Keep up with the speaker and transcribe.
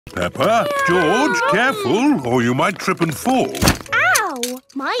Peppa, George, careful, or you might trip and fall. Ow!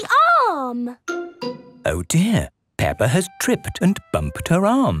 My arm! Oh dear, Peppa has tripped and bumped her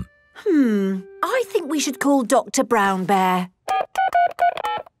arm. I think we should call Dr. Brown Bear.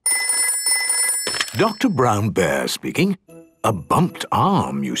 Dr. Brown Bear speaking. A bumped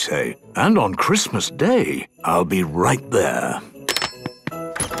arm, you say? And on Christmas Day? I'll be right there.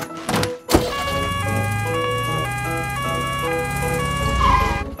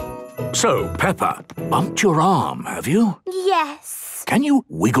 So, Peppa, bumped your arm, have you? Yes. Can you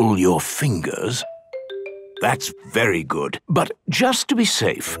wiggle your fingers? That's very good. But just to be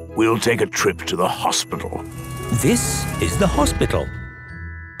safe, we'll take a trip to the hospital. This is the hospital.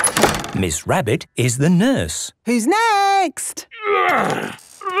 Miss Rabbit is the nurse. Who's next? That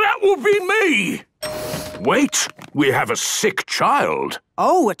will be me! Wait, we have a sick child.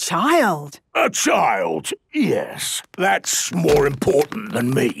 Oh, a child. A child, yes. That's more important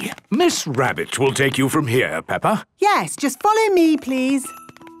than me. Miss Rabbit will take you from here, Peppa. Yes, just follow me, please.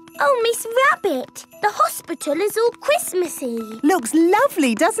 Oh, Miss Rabbit, the hospital is all Christmassy. Looks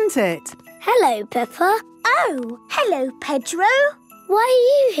lovely, doesn't it? Hello, Peppa. Oh, hello, Pedro. Why are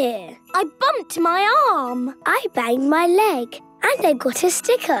you here? I bumped my arm. I banged my leg and I got a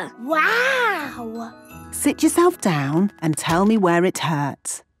sticker. Wow! Sit yourself down and tell me where it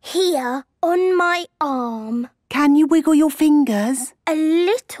hurts. Here, on my arm. Can you wiggle your fingers? A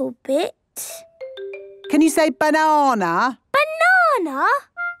little bit. Can you say banana? Banana?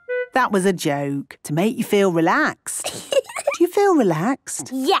 That was a joke, to make you feel relaxed. Do you feel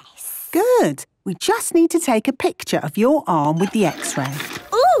relaxed? Yes. Good. We just need to take a picture of your arm with the X-ray.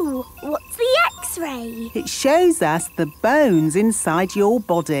 Ooh, what's the X-ray? It shows us the bones inside your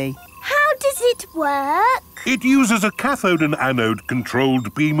body. How does it work? It uses a cathode and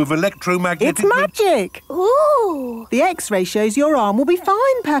anode-controlled beam of electromagnetic... It's magic! Ooh. The X-ray shows your arm will be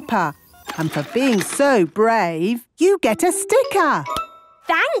fine, Peppa. And for being so brave, you get a sticker.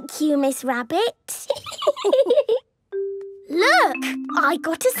 Thank you, Miss Rabbit. Look, I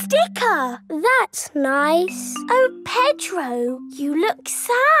got a sticker. That's nice. Oh, Pedro, you look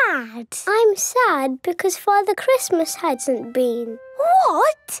sad. I'm sad because Father Christmas hasn't been.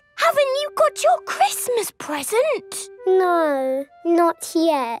 What? Haven't you got your Christmas present? No, not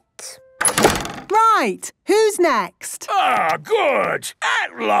yet. Right, who's next? Ah, good!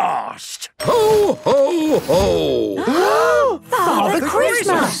 At last! Ho, ho, ho! Father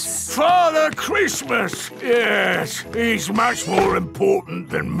Christmas! Father Christmas! Yes, he's much more important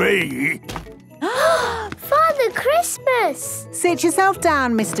than me. Father Christmas! Sit yourself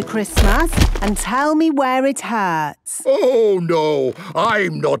down, Mr. Christmas, and tell me where it hurts. Oh, no,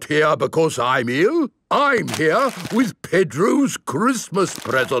 I'm not here because I'm ill. I'm here with Pedro's Christmas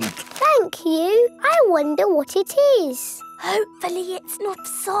present. Thank you. I wonder what it is. Hopefully it's not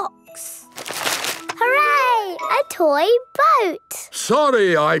socks. Hooray! A toy boat.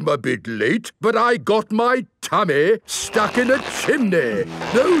 Sorry I'm a bit late, but I got my tummy stuck in a chimney.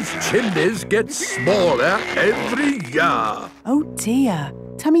 Those chimneys get smaller every year. Oh, dear.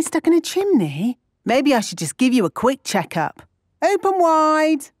 Tummy stuck in a chimney? Maybe I should just give you a quick checkup. Open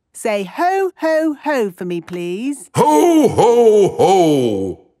wide. Say ho, ho, ho for me, please. Ho, ho,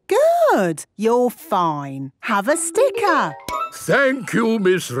 ho! Good. You're fine. Have a sticker. Thank you,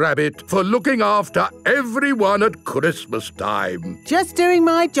 Miss Rabbit, for looking after everyone at Christmas time. Just doing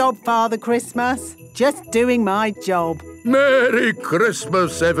my job, Father Christmas. Just doing my job. Merry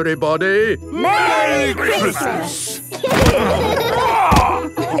Christmas, everybody. Merry Christmas!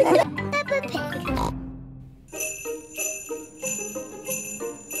 Peppa Pig.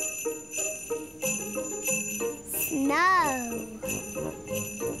 Snow.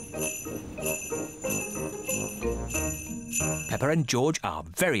 Peppa and George are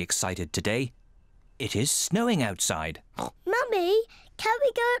very excited today. It is snowing outside. Mummy, can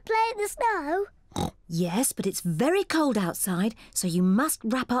we go and play in the snow? Yes, but it's very cold outside, so you must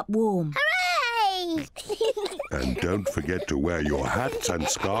wrap up warm. Hooray! And don't forget to wear your hats and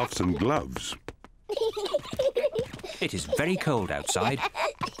scarves and gloves. It is very cold outside.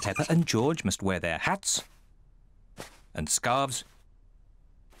 Peppa and George must wear their hats and scarves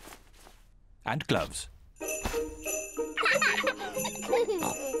and gloves.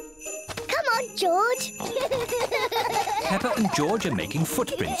 Come on, George. Peppa and George are making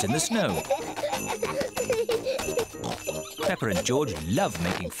footprints in the snow. Peppa and George love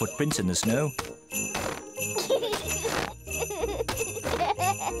making footprints in the snow.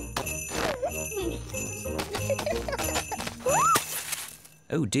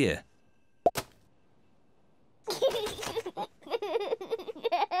 Oh dear.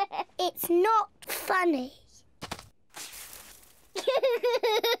 It's not funny.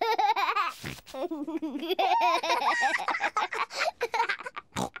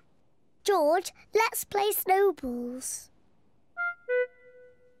 George, let's play snowballs.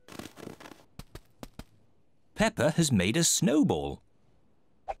 Peppa has made a snowball.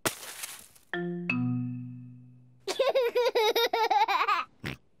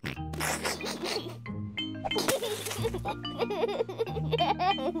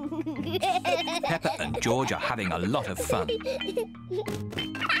 Peppa and George are having a lot of fun.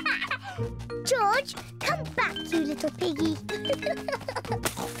 George, come back, you little piggy.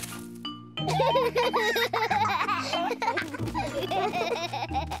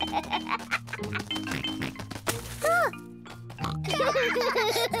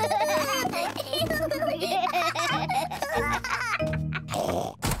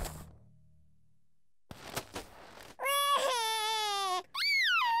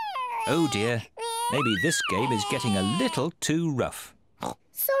 Oh dear, maybe this game is getting a little too rough.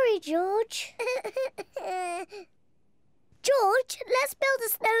 Sorry, George. George, let's build a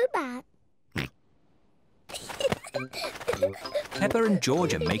snowman. Peppa and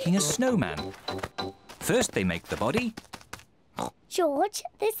George are making a snowman. First they make the body. George,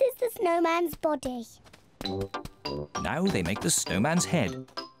 this is the snowman's body. Now they make the snowman's head.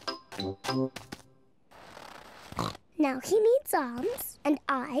 Now he needs arms and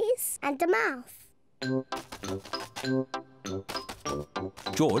eyes and a mouth.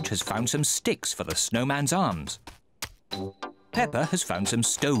 George has found some sticks for the snowman's arms. Peppa has found some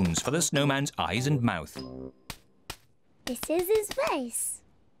stones for the snowman's eyes and mouth. This is his face.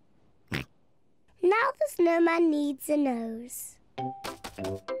 Now the snowman needs a nose.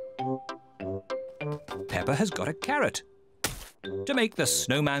 Peppa has got a carrot to make the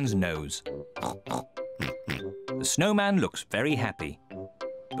snowman's nose. The snowman looks very happy,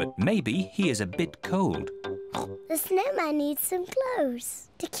 but maybe he is a bit cold. The snowman needs some clothes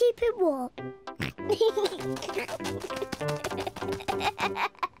to keep it warm.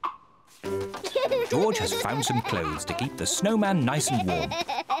 George has found some clothes to keep the snowman nice and warm.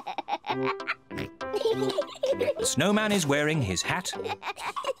 The snowman is wearing his hat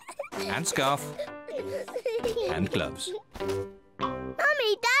and scarf and gloves.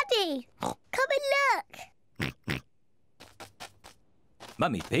 Mummy, Daddy, come and look.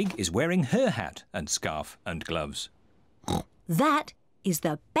 Mummy Pig is wearing her hat and scarf and gloves. That is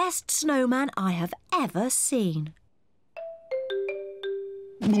the best snowman I have ever seen.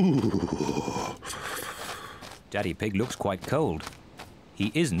 Daddy Pig looks quite cold.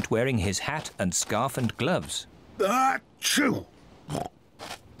 He isn't wearing his hat and scarf and gloves. Achoo!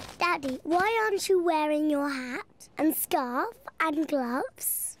 Daddy, why aren't you wearing your hat and scarf and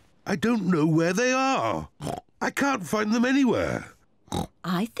gloves? I don't know where they are. I can't find them anywhere.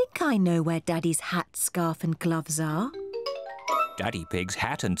 I think I know where Daddy's hat, scarf and gloves are. Daddy Pig's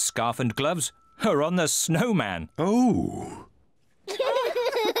hat and scarf and gloves are on the snowman. Oh.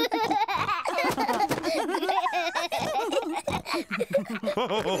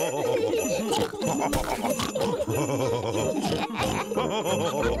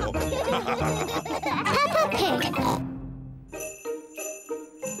 Peppa Pig.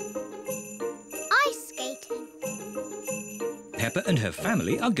 Ice skating. Peppa and her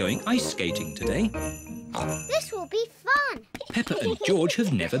family are going ice skating today. This will be fun. Peppa and George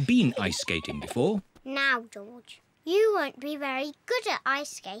have never been ice skating before. Now, George, you won't be very good at ice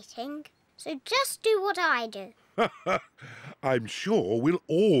skating, so just do what I do. I'm sure we'll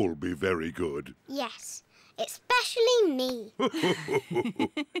all be very good. Yes, especially me.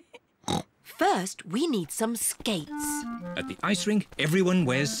 First, we need some skates. At the ice rink, everyone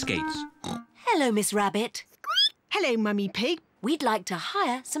wears skates. Hello, Miss Rabbit. Hello, Mummy Pig. We'd like to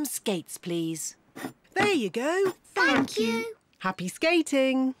hire some skates, please. There you go. Thank you. Happy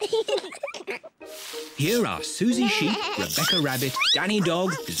skating. Here are Suzy Sheep, Rebecca Rabbit, Danny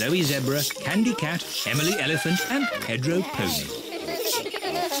Dog, Zoe Zebra, Candy Cat, Emily Elephant and Pedro Pony.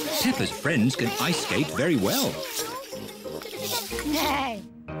 Peppa's friends can ice skate very well. No.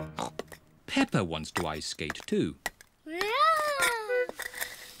 Peppa wants to ice skate too. Hello,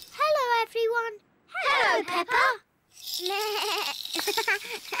 everyone. Hello, Peppa.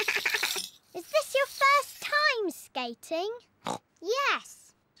 Is this your first time skating?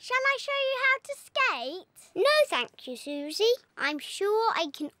 Yes. Shall I show you how to skate? No, thank you, Suzy. I'm sure I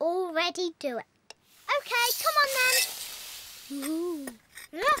can already do it. OK, come on then.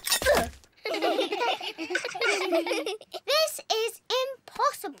 This is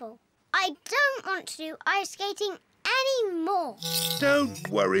impossible. I don't want to do ice skating anymore. Don't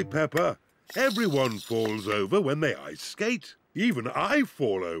worry, Peppa. Everyone falls over when they ice skate. Even I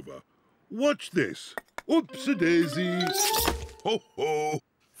fall over. Watch this. Oops-a-daisy. Ho-ho.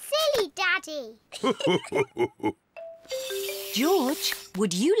 Silly Daddy. see. George,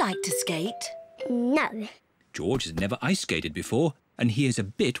 would you like to skate? No. George has never ice skated before and he is a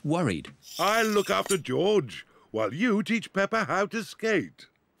bit worried. I'll look after George while you teach Peppa how to skate.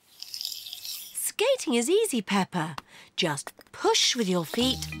 Skating is easy, Peppa. Just push with your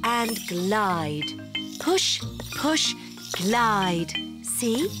feet and glide. Push, push, glide.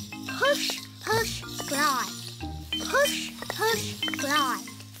 See? Push, push, glide. Push, push, glide.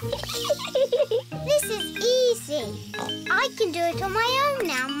 This is easy. I can do it on my own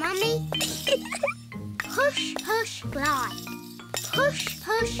now, Mummy. Push, push, glide. Push,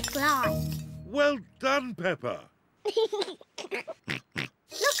 push, glide. Well done, Peppa. Look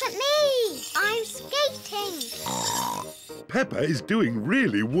at me! I'm skating. Peppa is doing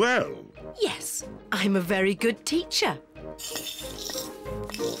really well. Yes, I'm a very good teacher.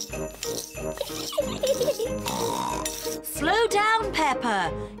 Slow down,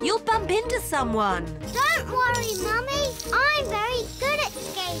 Peppa. You'll bump into someone. Don't worry, Mummy. I'm very good at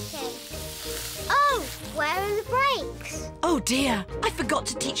skating. Oh, where are the brakes? Oh dear, I forgot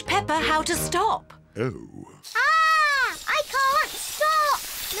to teach Peppa how to stop. Oh. Ah! I can't stop!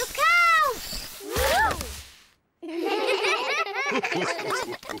 Look out!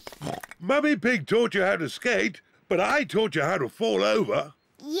 Mummy Pig taught you how to skate, but I taught you how to fall over.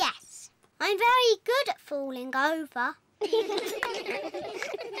 Yes, I'm very good at falling over.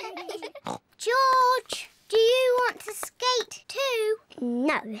 George, do you want to skate too?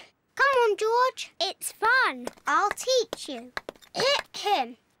 No. Come on, George. It's fun. I'll teach you.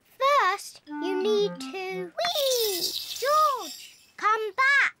 First, you need to... Whee! George, come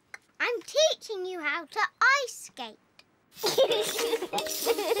back. I'm teaching you how to ice skate.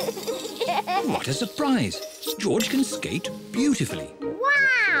 What a surprise! George can skate beautifully.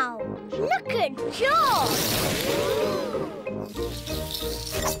 Wow! Look at George!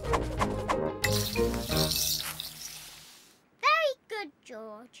 Very good,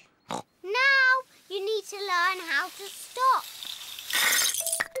 George. Now you need to learn how to stop.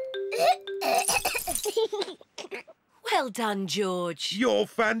 Well done, George. You're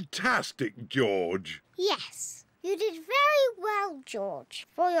fantastic, George. Yes, you did very well, George,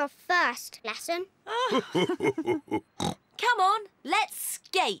 for your first lesson. Come on, let's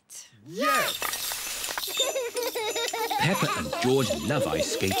skate. Yes! Peppa and George love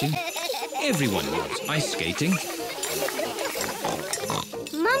ice skating. Everyone loves ice skating.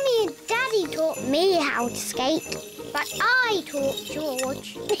 Mummy and Daddy taught me how to skate, but I taught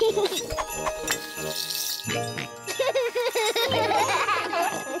George.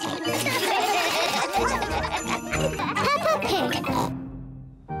 Peppa Pig.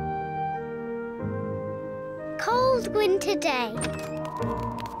 Cold winter day.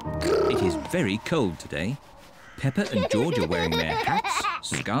 It is very cold today. Peppa and George are wearing their hats,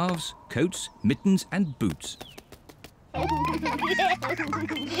 scarves, coats, mittens and boots.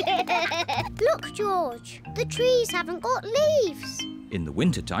 Look, George, the trees haven't got leaves. In the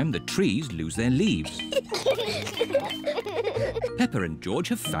wintertime, the trees lose their leaves. Peppa and George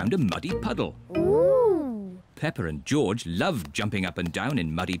have found a muddy puddle. Ooh. Peppa and George love jumping up and down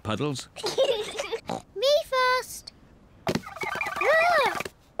in muddy puddles. Me first.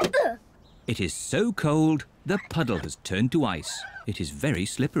 It is so cold, the puddle has turned to ice. It is very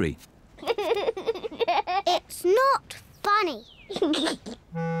slippery. It's not funny.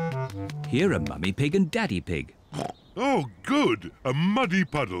 Here are Mummy Pig and Daddy Pig. Oh, good. A muddy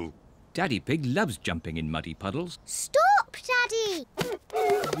puddle. Daddy Pig loves jumping in muddy puddles. Stop, Daddy.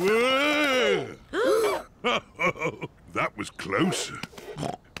 Whoa! That was close.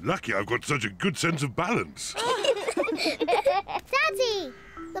 Lucky I've got such a good sense of balance. Daddy,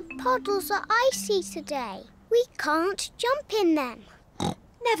 the puddles are icy today. We can't jump in them.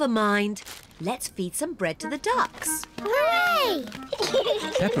 Never mind. Let's feed some bread to the ducks. Hooray!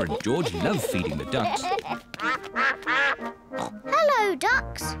 Peppa and George love feeding the ducks. Hello,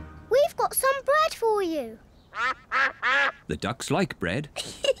 ducks. We've got some bread for you. The ducks like bread.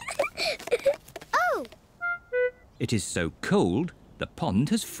 Oh! It is so cold, the pond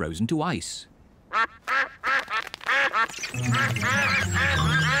has frozen to ice.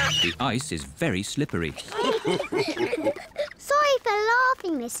 The ice is very slippery. Sorry for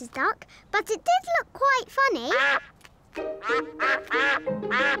laughing, Mrs. Duck, but it did look quite funny.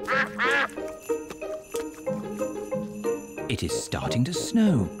 It is starting to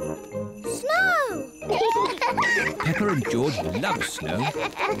snow. Snow! Peppa and George love snow.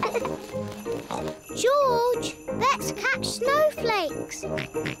 George, let's catch snowflakes.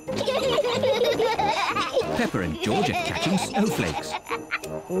 Peppa and George are catching snowflakes.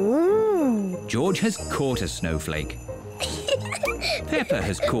 Ooh. George has caught a snowflake. Peppa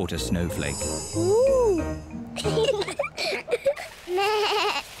has caught a snowflake. Ooh.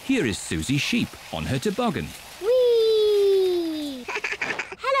 Here is Suzy Sheep on her toboggan. Whee!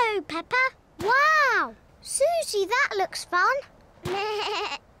 Hello, Peppa. Wow! Suzy, that looks fun.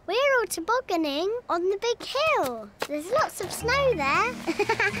 We're all tobogganing on the big hill. There's lots of snow there.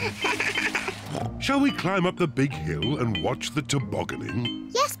 Shall we climb up the big hill and watch the tobogganing?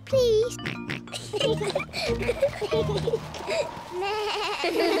 Yes, please.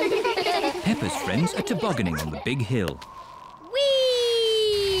 Peppa's friends are tobogganing on the big hill.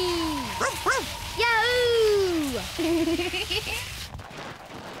 Whee! Yahoo!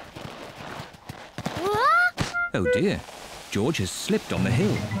 What? Oh dear, George has slipped on the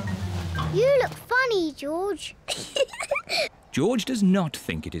hill. You look funny, George. George does not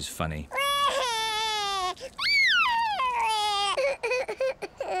think it is funny.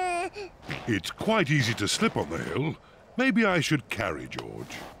 It's quite easy to slip on the hill. Maybe I should carry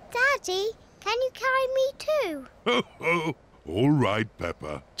George. Daddy, can you carry me too? Ho, ho. All right,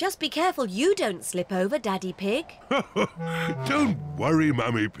 Peppa. Just be careful you don't slip over, Daddy Pig. Don't worry,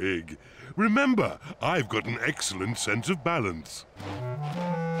 Mummy Pig. Remember, I've got an excellent sense of balance.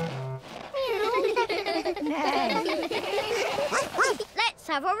 Let's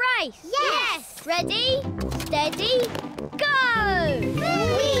have a race. Yes! Ready, steady, go!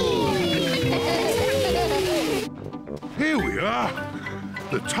 Here we are,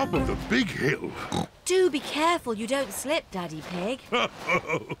 the top of the big hill. Do be careful you don't slip, Daddy Pig.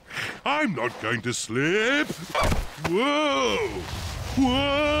 I'm not going to slip. Whoa!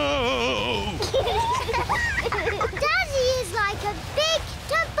 Whoa! Daddy is like a big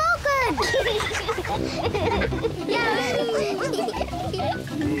toboggan.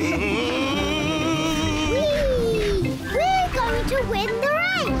 We're going to win the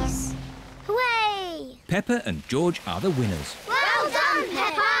race. Hooray! Peppa and George are the winners. Well done,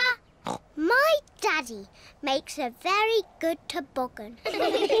 Peppa. My daddy makes a very good toboggan.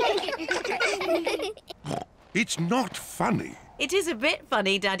 It's not funny. It is a bit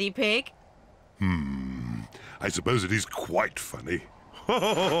funny, Daddy Pig. I suppose it is quite funny. Peppa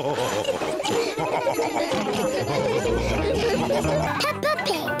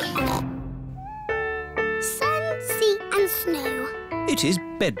Pig. Sun, sea and snow. It is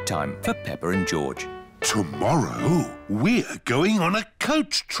bedtime for Peppa and George. Tomorrow, we're going on a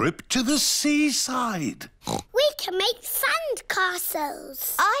coach trip to the seaside. We can make sand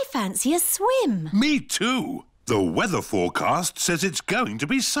castles. I fancy a swim. Me too. The weather forecast says it's going to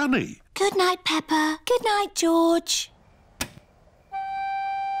be sunny. Good night, Peppa. Good night, George.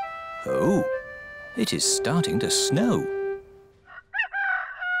 Oh, it is starting to snow.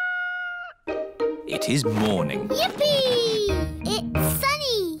 It is morning. Yippee! It's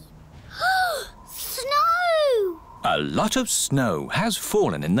sunny. Snow! A lot of snow has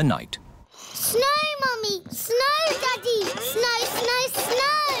fallen in the night. Snow, Mummy! Snow, Daddy! Snow, snow,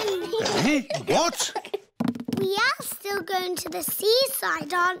 snow! Eh? What? We are still going to the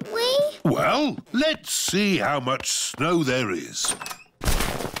seaside, aren't we? Well, let's see how much snow there is.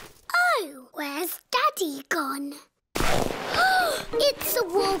 Oh, where's Daddy gone? It's a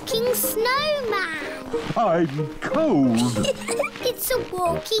walking snowman. I'm cold. It's a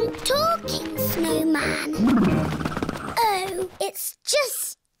walking, talking snowman. Oh, it's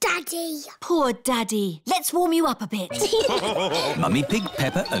just Daddy. Poor Daddy. Let's warm you up a bit. Mummy Pig,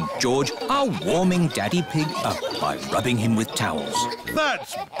 Peppa and George are warming Daddy Pig up by rubbing him with towels.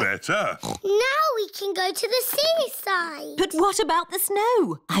 That's better. Now we can go to the seaside. But what about the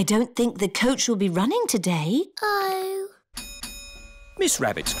snow? I don't think the coach will be running today. Oh. Miss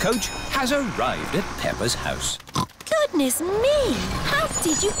Rabbit's coach has arrived at Peppa's house. Goodness me! How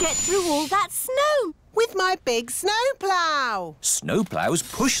did you get through all that snow? With my big snowplow. Snowplows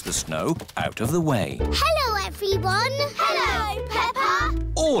push the snow out of the way. Hello, everyone. Hello, Peppa.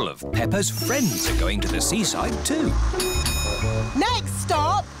 All of Peppa's friends are going to the seaside too. Next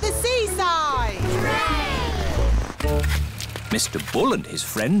stop, the seaside. Hooray! Mr. Bull and his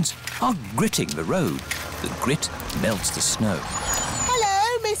friends are gritting the road. The grit melts the snow.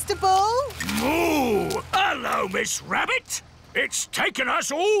 Hello, Mr. Bull. Moo! Hello, Miss Rabbit. It's taken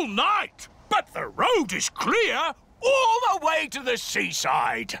us all night, but the road is clear all the way to the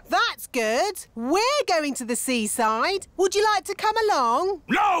seaside. That's good. We're going to the seaside. Would you like to come along?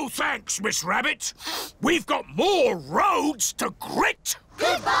 No, thanks, Miss Rabbit. We've got more roads to grit.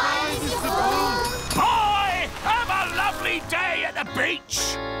 Goodbye, Mr. Bull. Bye! Have a lovely day at the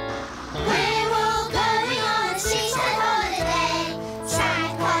beach. We're all going on a seaside holiday.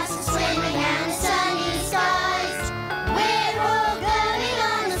 Sand castles swimming and sunny skies. We're all going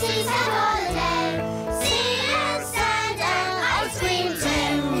on a seaside holiday. Sea and sand and ice cream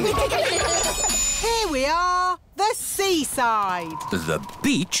the seaside. The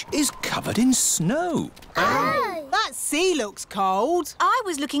beach is covered in snow. Oh! That sea looks cold. I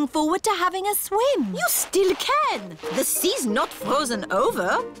was looking forward to having a swim. You still can. The sea's not frozen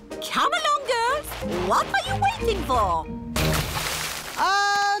over. Come along, girls. What are you waiting for?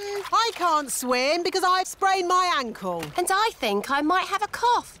 I can't swim because I've sprained my ankle. And I think I might have a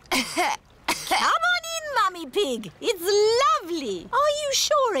cough. Come on in, Mummy Pig. It's lovely. Are you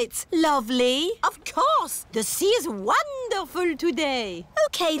sure it's lovely? Of course. The sea is wonderful today.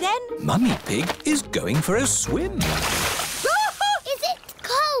 OK, then. Mummy Pig is going for a swim. Is it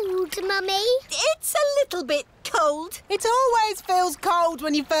cold, Mummy? It's a little bit cold. It always feels cold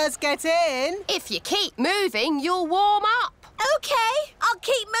when you first get in. If you keep moving, you'll warm up. OK, I'll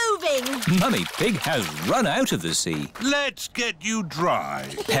keep moving. Mummy Pig has run out of the sea. Let's get you dry.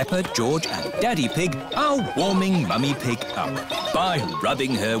 Peppa, George and Daddy Pig are warming Mummy Pig up by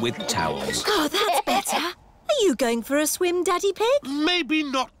rubbing her with towels. Oh, that's better. Are you going for a swim, Daddy Pig? Maybe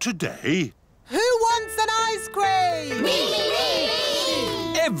not today. Who wants an ice cream?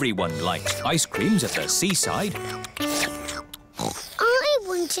 Everyone likes ice creams at the seaside. I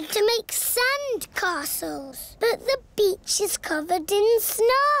wanted to make sand castles, but the beach is covered in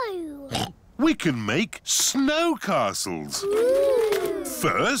snow. We can make snow castles.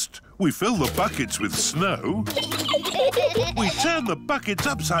 First, we fill the buckets with snow. We turn the buckets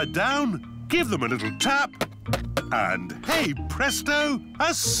upside down, give them a little tap, and hey presto,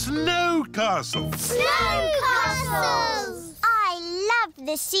 a snow castle. Snow castles! I love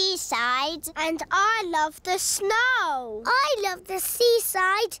the seaside. And I love the snow. I love the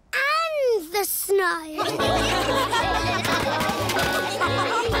seaside and the snow.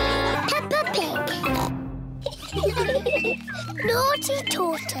 Peppa Pig. Naughty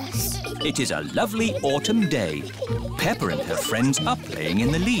tortoise. It is a lovely autumn day. Peppa and her friends are playing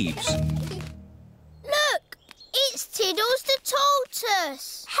in the leaves. Look, it's Tiddles the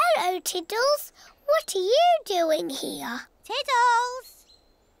tortoise. Hello, Tiddles. What are you doing here? Tiddles!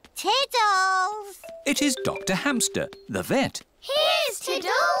 Tiddles! It is Dr. Hamster, the vet. Here's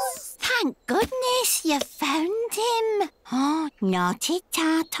Tiddles. Thank goodness you found him. Oh, naughty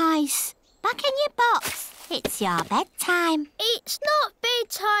tortoise. Back in your box. It's your bedtime. It's not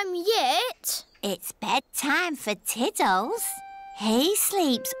bedtime yet. It's bedtime for Tiddles. He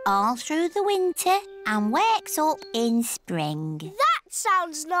sleeps all through the winter and wakes up in spring. That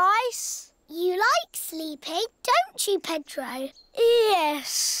sounds nice. You like sleeping, don't you, Pedro?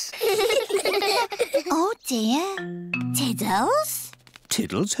 Yes. Oh, dear. Tiddles?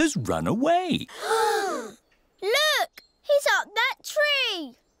 Tiddles has run away. Look, he's up that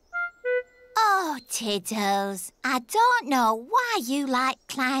tree. Oh, Tiddles, I don't know why you like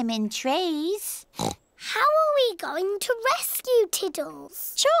climbing trees. How are we going to rescue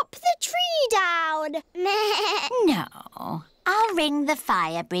Tiddles? Chop the tree down. No, I'll ring the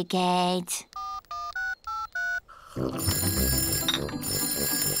fire brigade.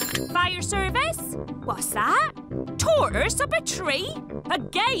 Fire service? What's that? Tortoise up a tree?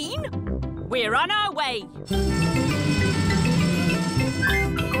 Again? We're on our way.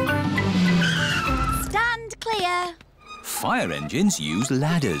 Stand clear. Fire engines use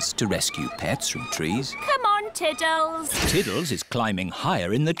ladders to rescue pets from trees. Come on, Tiddles. Tiddles is climbing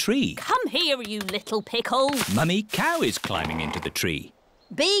higher in the tree. Come here, you little pickle. Mummy Cow is climbing into the tree.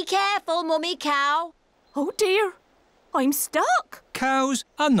 Be careful, Mummy Cow. Oh, dear. I'm stuck. Cows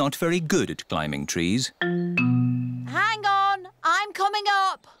are not very good at climbing trees. Hang on, I'm coming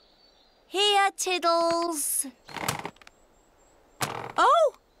up. Here, Tiddles.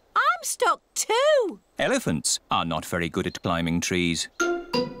 Oh, I'm stuck too. Elephants are not very good at climbing trees.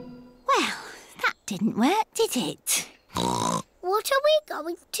 Well, that didn't work, did it? What are we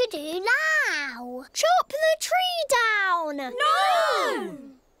going to do now? Chop the tree down. No!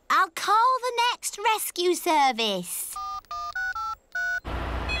 I'll call the next rescue service.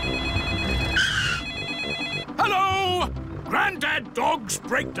 Hello! Grandad Dog's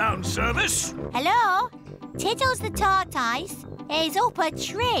breakdown service. Hello? Tiddles the tortoise is up a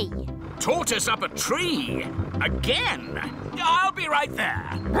tree. Tortoise up a tree. Again. I'll be right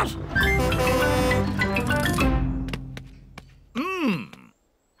there.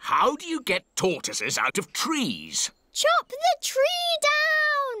 How do you get tortoises out of trees? Chop the tree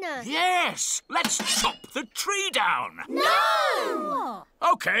down. Yes, let's chop the tree down. No!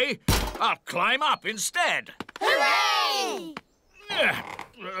 OK, I'll climb up instead. Hooray!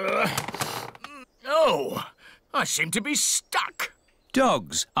 Oh, I seem to be stuck.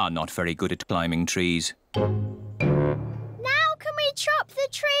 Dogs are not very good at climbing trees. Now can we chop the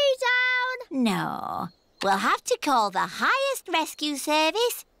tree down? No, we'll have to call the highest rescue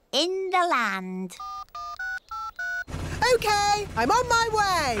service in the land. OK, I'm on my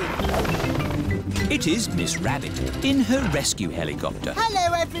way. It is Miss Rabbit in her rescue helicopter.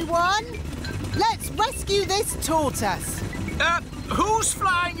 Hello, everyone. Let's rescue this tortoise. Who's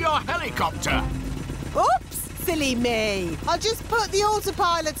flying your helicopter? Oops, silly me. I'll just put the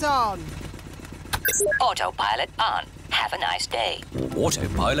autopilot on. Autopilot on. Have a nice day.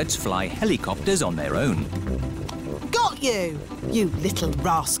 Autopilots fly helicopters on their own. Got you, you little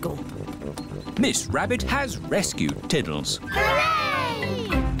rascal. Miss Rabbit has rescued Tiddles. Hooray!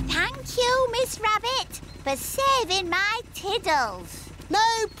 Thank you, Miss Rabbit, for saving my Tiddles.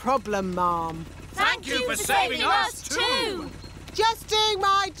 No problem, Ma'am. Thank you for saving us too. Just doing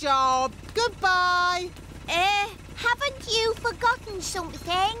my job. Goodbye. Haven't you forgotten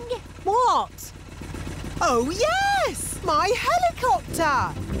something? What? Oh, yes! My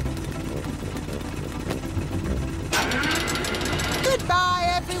helicopter! Goodbye,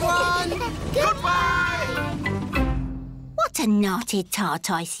 everyone! Goodbye! What a naughty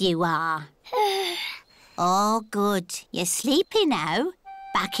tortoise you are. Oh, good. You're sleepy now.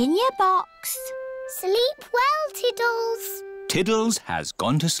 Back in your box. Sleep well, Tiddles. Tiddles has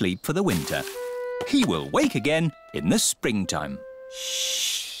gone to sleep for the winter. He will wake again in the springtime.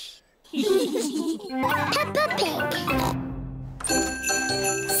 Peppa Pig.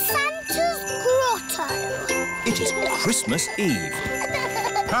 Santa's grotto. It is Christmas Eve.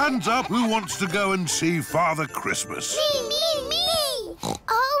 Hands up, who wants to go and see Father Christmas? Me.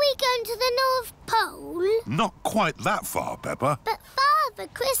 Are we going to the North Pole? Not quite that far, Peppa. But Father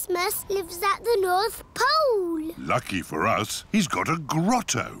Christmas lives at the North Pole. Lucky for us, he's got a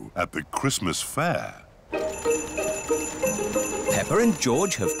grotto at the Christmas fair. Peppa and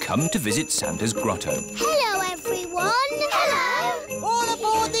George have come to visit Santa's grotto. Hello, everyone. Hello. All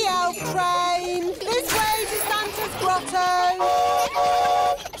aboard the elf train. This way to Santa's grotto.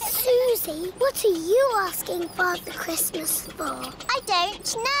 Suzy, what are you asking Father Christmas for? I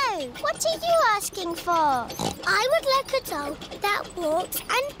don't know. What are you asking for? I would like a doll that walks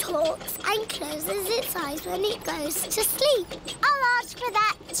and talks and closes its eyes when it goes to sleep. I'll ask for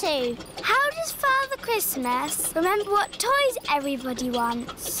that too. How does Father Christmas remember what toys everybody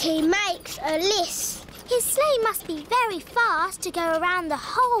wants? He makes a list. His sleigh must be very fast to go around the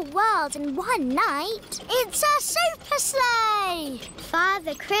whole world in one night. It's a super sleigh!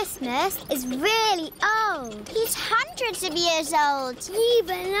 Father Christmas is really old. He's hundreds of years old.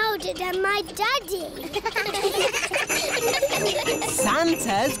 Even older than my daddy.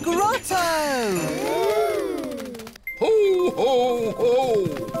 Santa's grotto. Ho, ho, ho!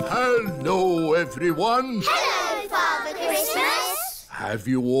 Hello, everyone. Hello, Father Christmas. Have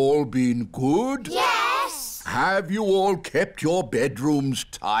you all been good? Yes. Have you all kept your bedrooms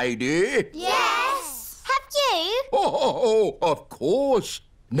tidy? Yes. Have you? Oh, of course.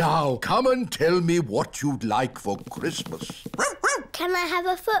 Now, come and tell me what you'd like for Christmas. Can I have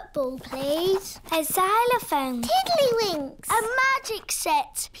a football, please? A xylophone. Tiddlywinks. A magic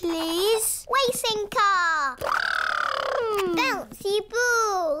set, please. Racing car. Bouncy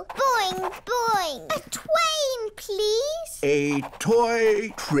ball. Boing, boing. A twain, please. A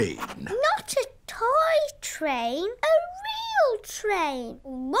toy train. Not a toy train, a real train.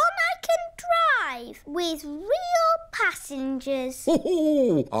 One I can drive with real passengers.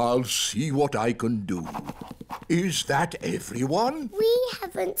 Oh, I'll see what I can do. Is that everyone? We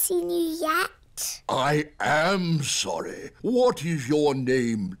haven't seen you yet. I am sorry. What is your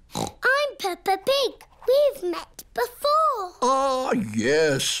name? I'm Peppa Pig. We've met before. Ah,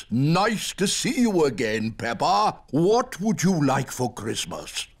 yes. Nice to see you again, Peppa. What would you like for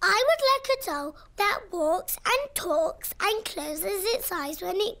Christmas? I would like a doll that walks and talks and closes its eyes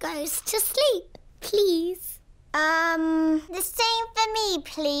when it goes to sleep, please. The same for me,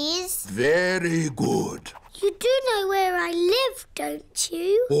 please. Very good. You do know where I live, don't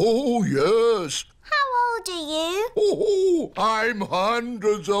you? Oh, yes. How old are you? Oh, I'm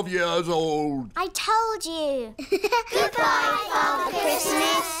hundreds of years old. I told you. Goodbye, Father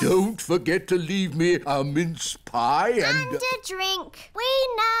Christmas. Don't forget to leave me a mince pie And a drink. We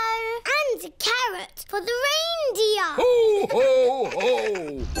know. And a carrot for the reindeer. Ho, ho,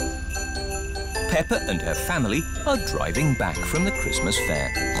 ho! Peppa and her family are driving back from the Christmas fair.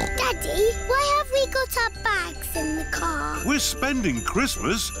 Daddy, why have we got our bags in the car? We're spending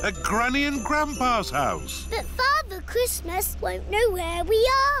Christmas at Granny and Grandpa's house. But Father Christmas won't know where we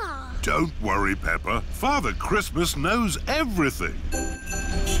are. Don't worry, Peppa. Father Christmas knows everything.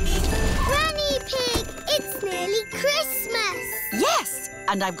 Granny Pig, it's nearly Christmas. Yes,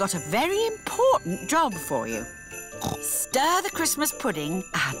 and I've got a very important job for you. Stir the Christmas pudding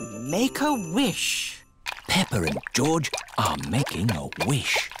and make a wish. Peppa and George are making a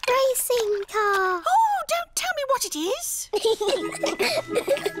wish. Racing car. Oh, don't tell me what what it is?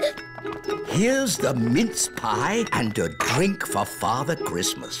 Here's the mince pie and a drink for Father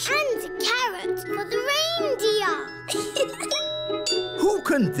Christmas. And a carrot for the reindeer. Who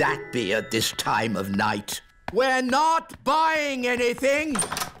can that be at this time of night? We're not buying anything.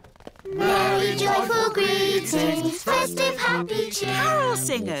 Merry joyful greetings, festive happy cheer. Carol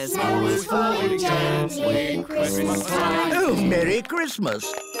singers. Snow is falling gently in Christmas time. Oh, Merry Christmas.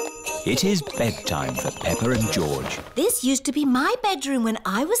 It is bedtime for Peppa and George. This used to be my bedroom when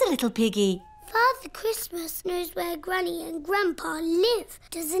I was a little piggy. Father Christmas knows where Granny and Grandpa live,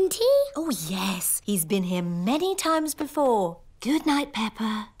 doesn't he? Oh, yes. He's been here many times before. Good night,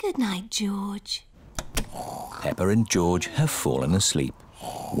 Peppa. Good night, George. Peppa and George have fallen asleep.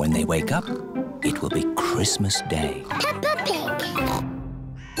 When they wake up, it will be Christmas Day. Peppa Pig.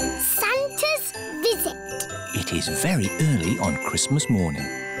 Santa's visit. It is very early on Christmas morning.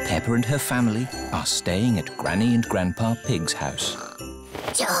 Peppa and her family are staying at Granny and Grandpa Pig's house.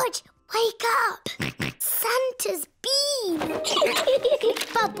 George, wake up. Santa's been.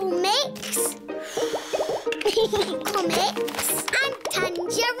 Bubble mix. Comics and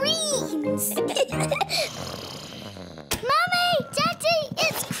tangerines. Mummy! Daddy!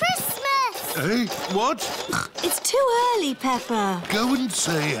 It's Christmas! Eh? What? It's too early, Peppa. Go and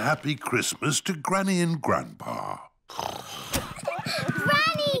say Happy Christmas to Granny and Grandpa.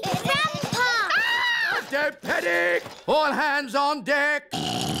 Granny! Grandpa! Don't panic! All hands on deck!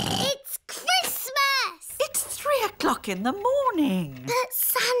 It's Christmas! It's 3 o'clock in the morning. But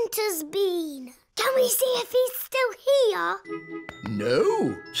Santa's been. Can we see if he's still here?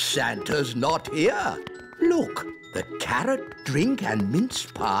 No, Santa's not here. Look, the carrot drink and mince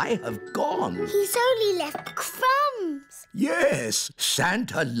pie have gone. He's only left crumbs. Yes,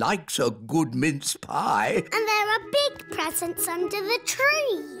 Santa likes a good mince pie. And there are big presents under the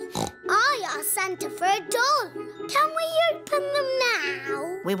tree. I asked Santa for a doll. Can we open them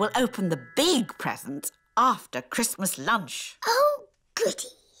now? We will open the big presents after Christmas lunch. Oh, goody.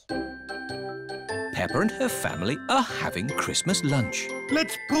 Peppa and her family are having Christmas lunch.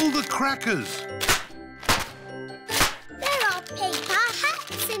 Let's pull the crackers. There are paper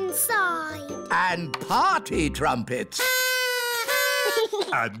hats inside. And party trumpets.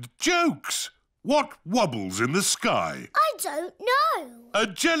 And jokes. What wobbles in the sky? I don't know. A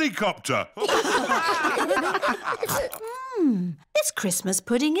jellycopter. This Christmas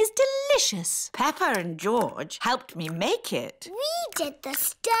pudding is delicious. Peppa and George helped me make it. We did the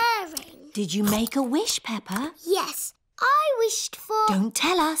stirring. Did you make a wish, Peppa? Yes, I wished for... Don't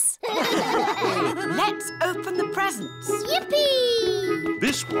tell us. Let's open the presents. Yippee!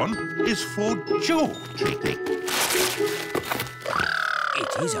 This one is for George.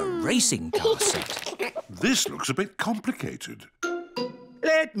 It is a racing car set. This looks a bit complicated.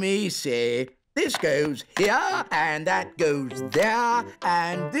 Let me see. This goes here, and that goes there,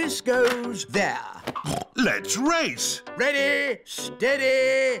 and this goes there. Let's race. Ready,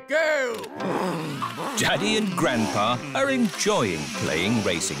 steady, go! Daddy and Grandpa are enjoying playing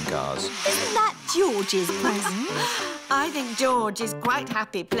racing cars. Isn't that George's present? I think George is quite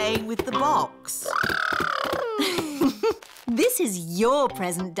happy playing with the box. This is your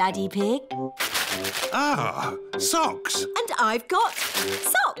present, Daddy Pig. Ah, socks. And I've got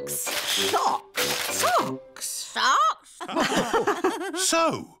socks. Socks. Socks. Socks?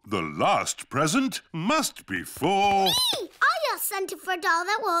 So, the last present must be for... Me! I asked Santa for a doll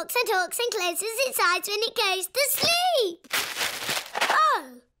that walks and talks and closes its eyes when it goes to sleep.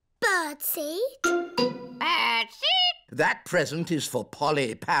 Oh, birdseed. Birdseed? That present is for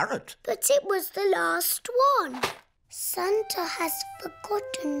Polly Parrot. But it was the last one. Santa has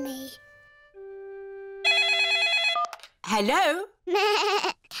forgotten me. Hello? Can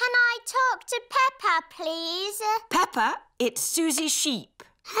I talk to Peppa, please? Peppa, it's Suzy Sheep.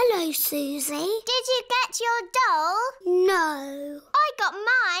 Hello, Susie. Did you get your doll? No. I got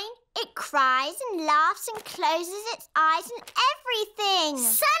mine. It cries and laughs and closes its eyes and everything.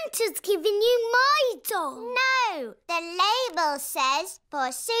 Santa's given you my doll. No, the label says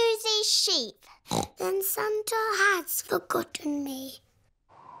for Suzy Sheep. Then Santa has forgotten me.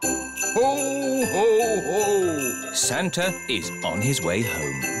 Ho, ho, ho! Santa is on his way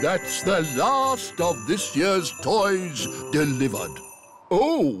home. That's the last of this year's toys delivered.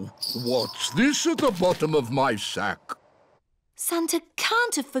 Oh, what's this at the bottom of my sack? Santa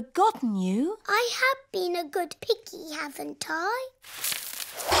can't have forgotten you. I have been a good piggy, haven't I?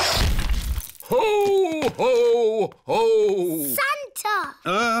 Ho, ho, ho! Santa!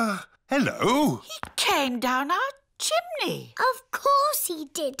 Hello? He came down our chimney. Of course he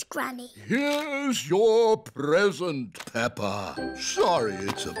did, Granny. Here's your present, Peppa. Sorry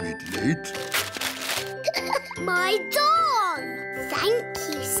it's a bit late. My doll! Thank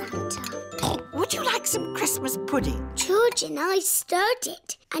you, Santa. Would you like some Christmas pudding? George and I stirred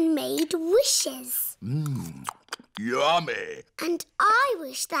it and made wishes. Yummy. And I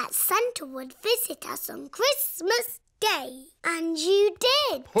wish that Santa would visit us on Christmas Day. And you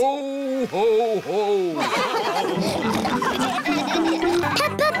did. Ho, ho, ho.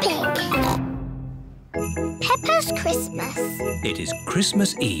 Peppa Pig. Peppa's Christmas. It is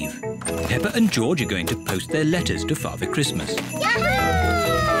Christmas Eve. Peppa and George are going to post their letters to Father Christmas.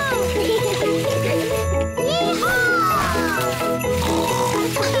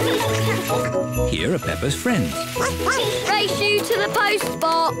 Here are Peppa's friends. Race you to the post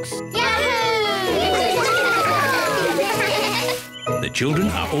box. The children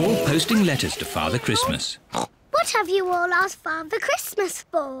are all posting letters to Father Christmas. What have you all asked Father Christmas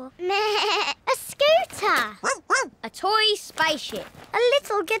for? A scooter. A toy spaceship. A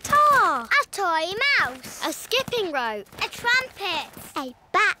little guitar. A toy mouse. A skipping rope. A trumpet. A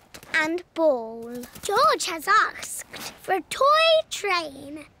bat and ball. George has asked for a toy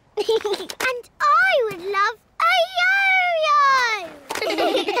train. And I would love a yo-yo!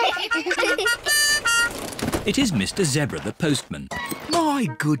 It is Mr. Zebra, the postman. My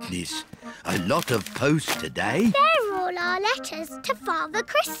goodness, a lot of post today. They're all our letters to Father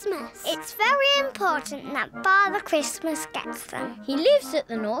Christmas. It's very important that Father Christmas gets them. He lives at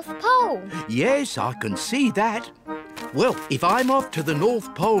the North Pole. Yes, I can see that. Well, if I'm off to the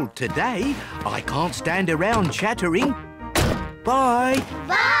North Pole today, I can't stand around chattering. Bye.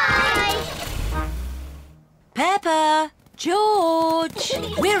 Bye! Peppa, George,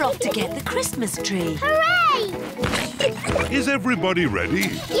 we're off to get the Christmas tree. Hooray! Is everybody ready?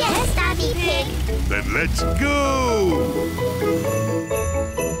 Yes, Daddy Pig. Then let's go!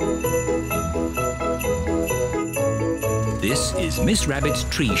 This is Miss Rabbit's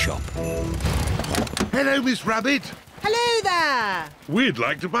tree shop. Hello, Miss Rabbit. Hello there. We'd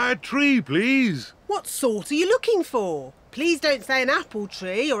like to buy a tree, please. What sort are you looking for? Please don't say an apple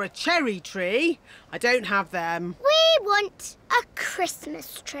tree or a cherry tree. I don't have them. We want a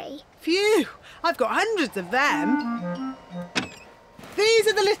Christmas tree. Phew, I've got hundreds of them. These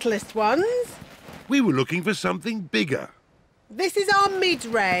are the littlest ones. We were looking for something bigger. This is our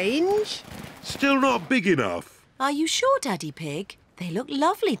mid-range. Still not big enough. Are you sure, Daddy Pig? They look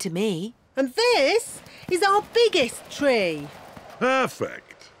lovely to me. And this is our biggest tree.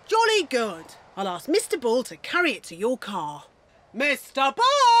 Perfect. Jolly good. I'll ask Mr. Bull to carry it to your car. Mr.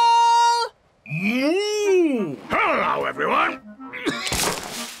 Bull! Hello, everyone.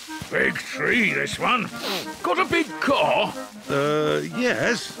 Big tree, this one. Got a big car?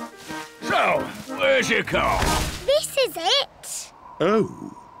 Yes. So, where's your car? This is it.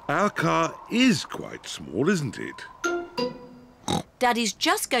 Oh, our car is quite small, isn't it? Daddy's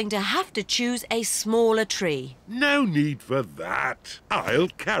just going to have to choose a smaller tree. No need for that. I'll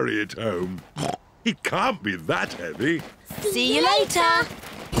carry it home. It can't be that heavy. See you later.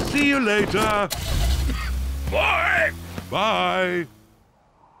 See you later. Bye. Bye.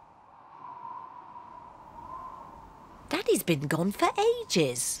 Daddy's been gone for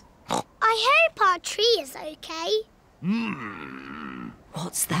ages. I hope our tree is okay.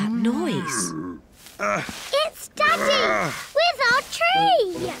 What's that noise? It's Daddy with our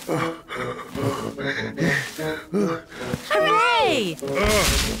tree. Hooray!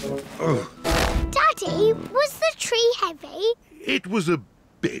 Daddy, was the tree heavy? It was a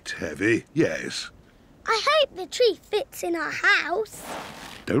bit heavy, yes. I hope the tree fits in our house.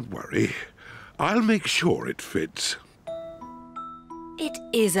 Don't worry. I'll make sure it fits. It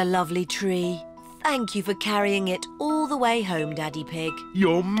is a lovely tree. Thank you for carrying it all the way home, Daddy Pig.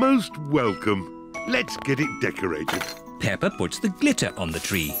 You're most welcome. Let's get it decorated. Peppa puts the glitter on the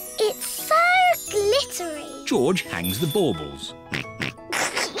tree. It's so glittery. George hangs the baubles.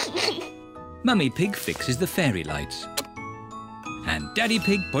 Mummy Pig fixes the fairy lights. And Daddy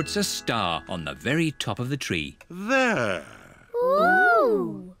Pig puts a star on the very top of the tree. There.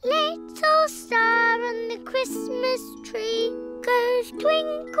 Ooh! Little star on the Christmas tree goes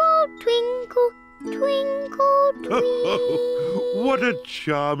twinkle, twinkle, twinkle, twinkle. What a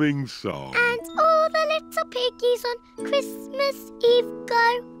charming song. And all the little piggies on Christmas Eve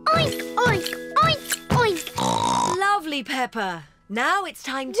go oink, oink, oink, oink. Lovely, Peppa. Now it's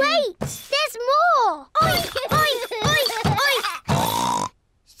time to... Wait! There's more! Oink, oink, oink, oink.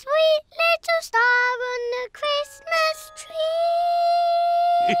 Sweet little star on the Christmas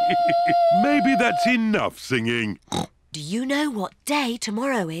tree. Maybe that's enough singing. Do you know what day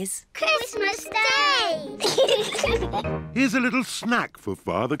tomorrow is? Christmas Day! Here's a little snack for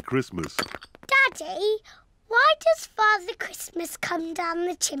Father Christmas. Daddy, why does Father Christmas come down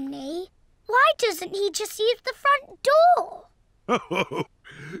the chimney? Why doesn't he just use the front door?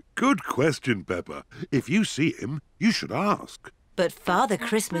 Good question, Peppa. If you see him, you should ask. But Father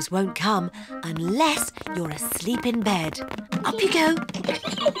Christmas won't come unless you're asleep in bed. Up you go.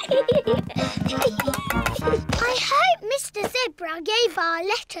 I hope Mr. Zebra gave our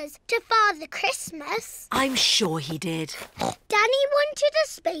letters to Father Christmas. I'm sure he did. Danny wanted a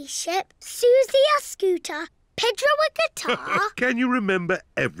spaceship, Suzy a scooter, Pedro a guitar. Can you remember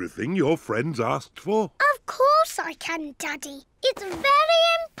everything your friends asked for? Of course I can, Daddy. It's very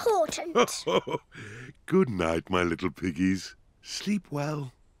important. Good night, my little piggies. Sleep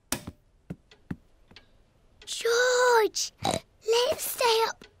well. George, let's stay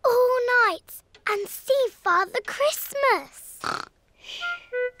up all night and see Father Christmas.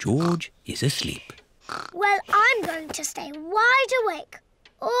 George is asleep. Well, I'm going to stay wide awake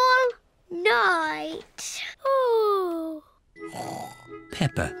all night. Oh.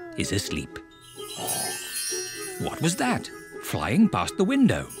 Peppa is asleep. What was that? Flying past the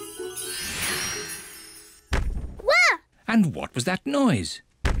window. Where? And what was that noise?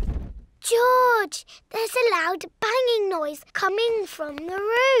 George, there's a loud banging noise coming from the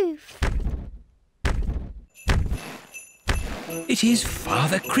roof. It is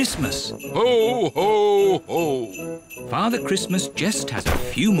Father Christmas. Ho, ho, ho. Father Christmas just has a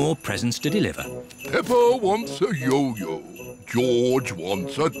few more presents to deliver. Peppa wants a yo-yo. George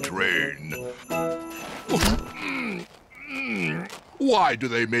wants a train. Why do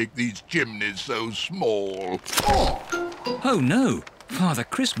they make these chimneys so small? Oh no! Father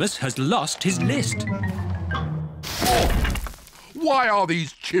Christmas has lost his list. Why are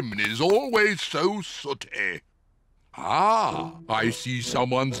these chimneys always so sooty? Ah, I see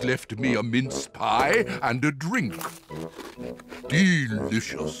someone's left me a mince pie and a drink.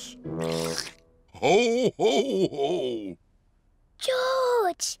 Delicious. Ho, ho, ho.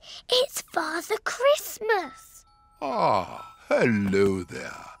 George, it's Father Christmas. Ah, hello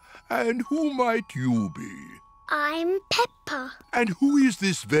there. And who might you be? I'm Peppa. And who is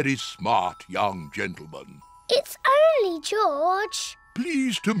this very smart young gentleman? It's only George.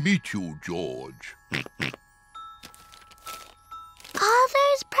 Pleased to meet you, George. Are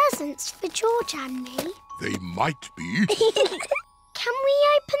those presents for George and me? They might be. Can we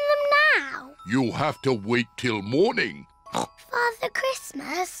open them now? You'll have to wait till morning. Father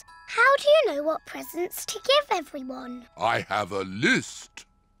Christmas, how do you know what presents to give everyone? I have a list,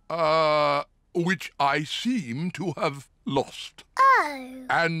 which I seem to have lost. Oh.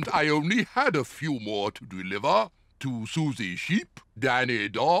 And I only had a few more to deliver to Suzy Sheep, Danny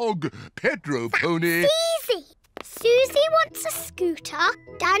Dog, Pedro Pony... Easy! Suzy wants a scooter,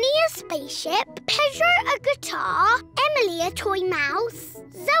 Danny a spaceship, Pedro a guitar, Emily a toy mouse,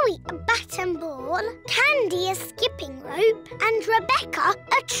 Zoe a bat and ball, Candy a skipping rope, and Rebecca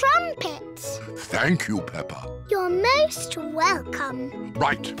a trumpet. Thank you, Peppa. You're most welcome.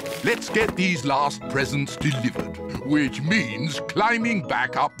 Right, let's get these last presents delivered, which means climbing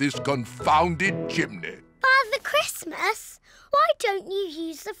back up this confounded chimney. Father Christmas, why don't you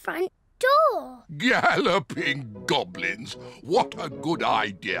use the front door? Galloping goblins! What a good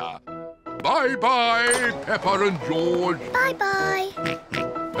idea! Bye-bye, Peppa and George. Bye-bye.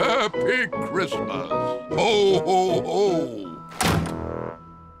 Happy Christmas! Ho, ho, ho!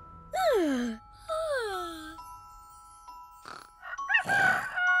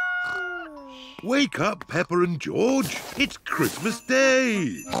 Wake up, Peppa and George. It's Christmas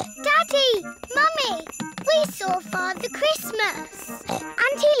Day. Daddy! Mummy! We saw Father Christmas.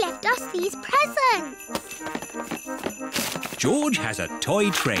 And he left us these presents. George has a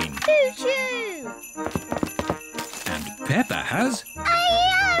toy train. Choo-choo! And Peppa has... A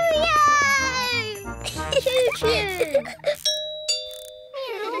yo-yo! Choo-choo!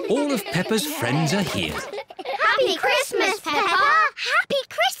 All of Peppa's friends are here. Happy Christmas, Peppa! Happy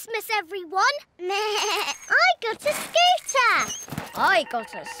Christmas, everyone! I got a scooter. I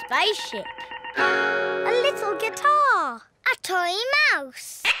got a spaceship. A little guitar. A toy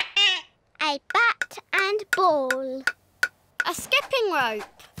mouse. A bat and ball. A skipping rope.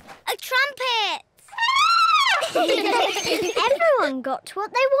 A trumpet. Everyone got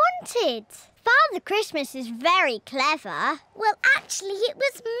what they wanted. Father Christmas is very clever. Well, actually, it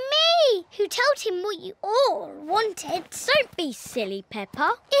was me who told him what you all wanted. Don't be silly,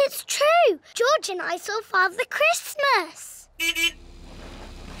 Peppa. It's true. George and I saw Father Christmas.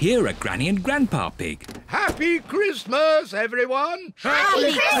 Here are Granny and Grandpa Pig. Happy Christmas, everyone!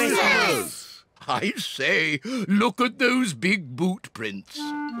 Happy Christmas! I say, look at those big boot prints.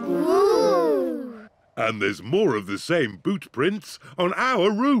 Ooh. And there's more of the same boot prints on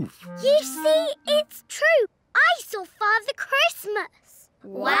our roof. You see, it's true. I saw Father Christmas.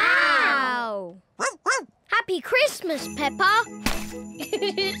 Wow! Happy Christmas, Peppa.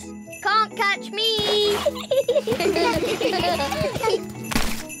 Can't catch me.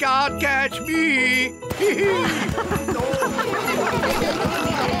 Can't catch me!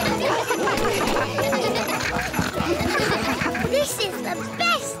 This is the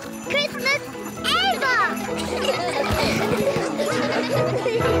best Christmas ever!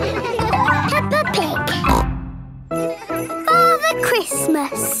 Peppa Pig. Father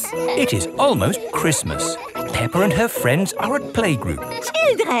Christmas. It is almost Christmas. Peppa and her friends are at playgroup.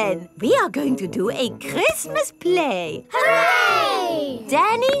 Children, we are going to do a Christmas play. Hooray!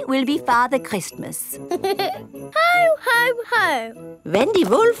 Danny will be Father Christmas. Ho, ho, ho. Wendy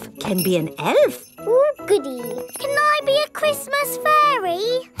Wolf can be an elf. Oh, goody. Can I be a Christmas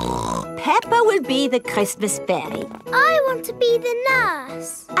fairy? Peppa will be the Christmas fairy. I want to be the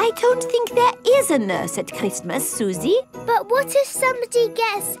nurse. I don't think there is a nurse at Christmas, Suzy. But what if somebody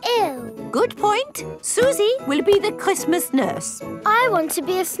gets ill? Good point. Suzy will be the Christmas nurse. I want to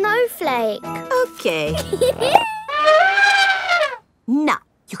be a snowflake. Okay. Now,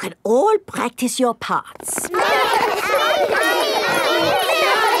 you can all practice your parts.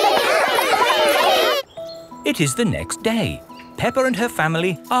 It is the next day. Peppa and her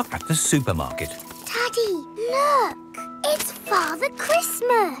family are at the supermarket. Daddy, look. It's Father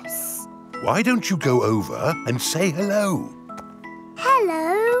Christmas. Why don't you go over and say hello?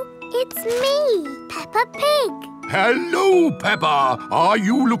 Hello, it's me, Peppa Pig. Hello, Peppa. Are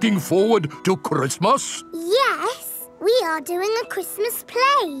you looking forward to Christmas? Yes, we are doing a Christmas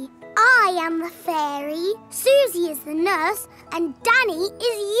play. I am the fairy, Suzy is the nurse, and Danny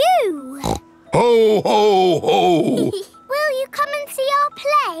is you. Ho, ho, ho! Will you come and see our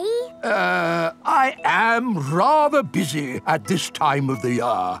play? I am rather busy at this time of the year.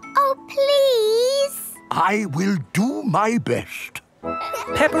 Oh, please. I will do my best.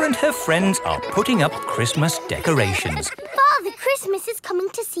 Peppa and her friends are putting up Christmas decorations. Father Christmas is coming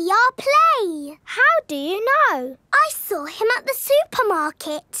to see our play. How do you know? I saw him at the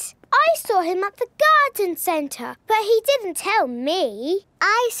supermarket. I saw him at the garden centre, but he didn't tell me.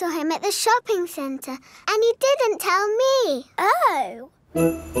 I saw him at the shopping centre, and he didn't tell me. Oh.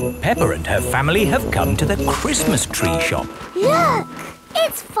 Peppa and her family have come to the Christmas tree shop. Look!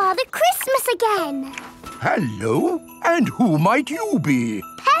 It's Father Christmas again. Hello, and who might you be?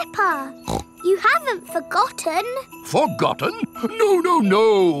 Peppa. You haven't forgotten. Forgotten? No, no,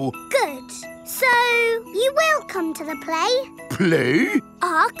 no. Good. So, you will come to the play? Play?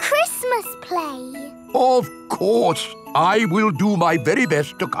 Our Christmas play. Of course. I will do my very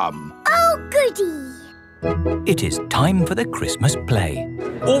best to come. Oh, goody. It is time for the Christmas play.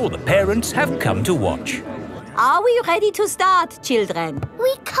 All the parents have come to watch. Are we ready to start, children?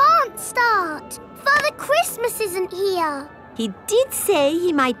 We can't start. Father Christmas isn't here. He did say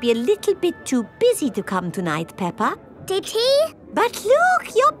he might be a little bit too busy to come tonight, Peppa. Did he? But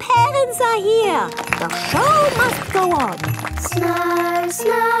look, your parents are here. The show must go on. Snow,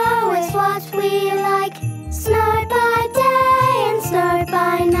 snow is what we like. Snow by day and snow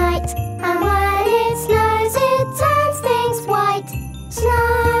by night. And when it snows, it turns things white.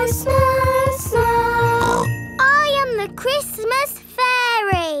 Snow, snow, snow. I am the Christmas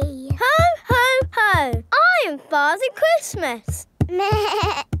fairy. Ho, ho, ho. I am Father Christmas.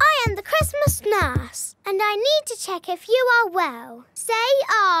 I am the Christmas nurse, and I need to check if you are well. Say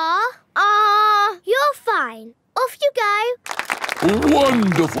you're fine. Off you go.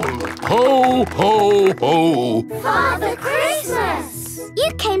 Wonderful. Ho, ho, ho. Father Christmas!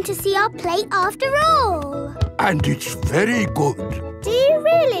 You came to see our play after all. And it's very good. Do you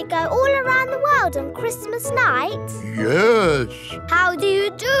really go all around the world on Christmas night? Yes. How do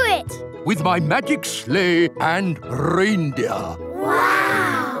you do it? With my magic sleigh and reindeer.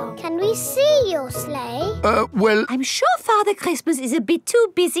 Wow! Can we see your sleigh? Well... I'm sure Father Christmas is a bit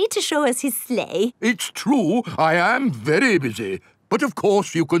too busy to show us his sleigh. It's true, I am very busy. But of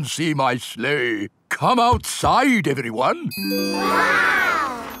course you can see my sleigh. Come outside, everyone.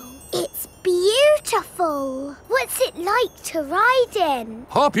 Wow! It's beautiful. What's it like to ride in?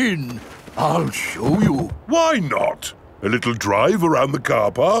 Hop in. I'll show you. Why not? A little drive around the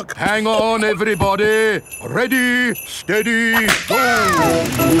car park? Hang on, everybody. Ready, steady, go!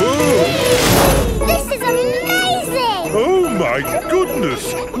 Whoa! This is amazing! Oh, my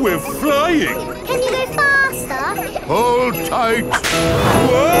goodness! We're flying! Can you go faster? Hold tight.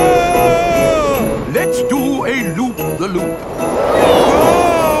 Whoa! Let's do a loop-the-loop.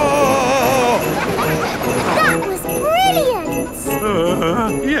 That was brilliant!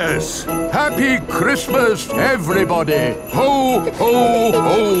 Yes. Happy Christmas, everybody! Ho, ho,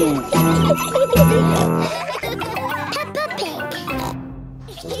 ho! Peppa Pig.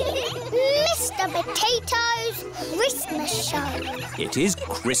 Mr. Potato's Christmas Show. It is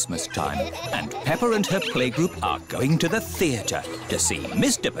Christmas time, and Peppa and her playgroup are going to the theatre to see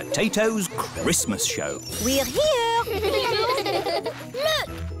Mr. Potato's Christmas show. We're here. Look,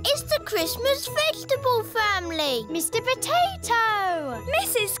 it's the Christmas vegetable family. Mr. Potato,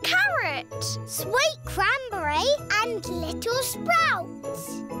 Mrs. Carrot, Sweet Cranberry and Little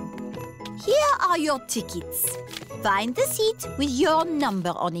Sprouts. Here are your tickets. Find the seat with your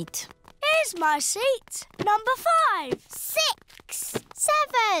number on it. Here's my seat. Number 5, 6,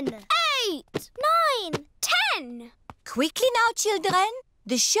 7, 8, 9, 10. Quickly now, children.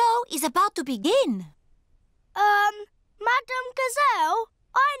 The show is about to begin. Madam Gazelle,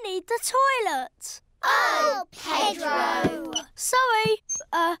 I need the toilet. Oh, Pedro. Sorry.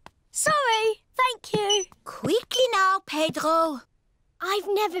 Thank you. Quickly now, Pedro. I've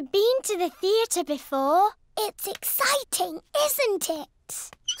never been to the theatre before. It's exciting, isn't it?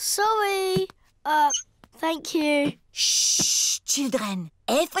 Sorry. Thank you. Shh, children.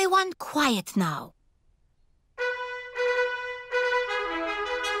 Everyone quiet now.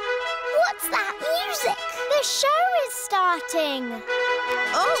 What's that music? The show is starting.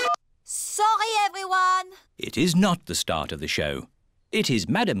 Oh, sorry, everyone. It is not the start of the show. It is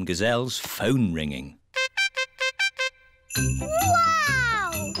Madame Gazelle's phone ringing.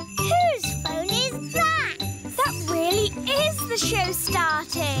 Wow! Whose phone is that? That really is the show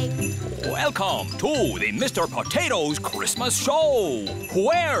starting. Welcome to the Mr. Potato's Christmas show,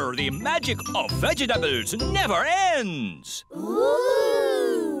 where the magic of vegetables never ends.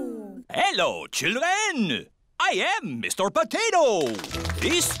 Ooh! Hello, children. I am Mr. Potato.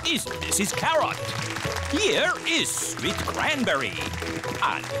 This is Mrs. Carrot. Here is Sweet Cranberry.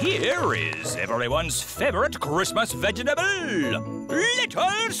 And here is everyone's favorite Christmas vegetable,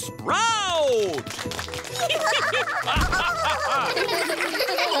 Little Sprout.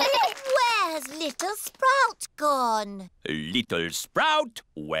 Where's Little Sprout gone? Little Sprout,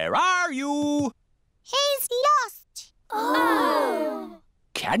 where are you? He's lost. Oh!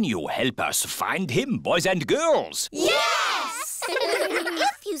 Can you help us find him, boys and girls? Yes!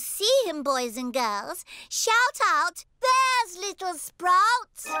 If you see him, boys and girls, shout out, "There's Little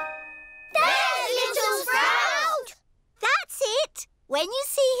Sprout!" There's Little Sprout! That's it. When you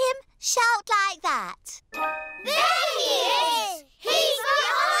see him, shout like that. There he is! He's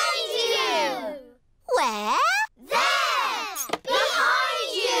behind you! Where? There! Behind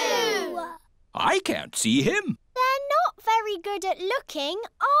you! I can't see him. They're not very good at looking,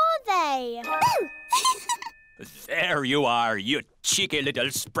 are they? There you are, you cheeky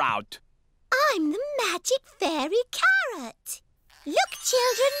little sprout. I'm the magic fairy carrot. Look,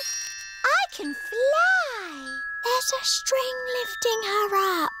 children, I can fly. There's a string lifting her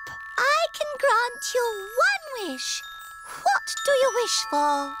up. I can grant you one wish. What do you wish for?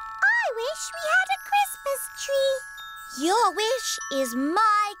 I wish we had a Christmas tree. Your wish is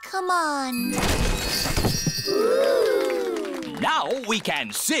my command. Now we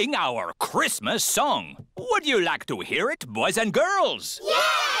can sing our Christmas song. Would you like to hear it, boys and girls?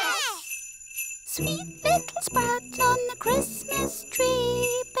 Yes! Sweet little sprout on the Christmas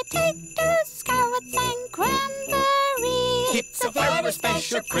tree, potatoes, carrots and cranberries. It's a very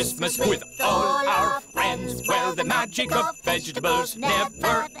special Christmas with all our friends, where the magic of vegetables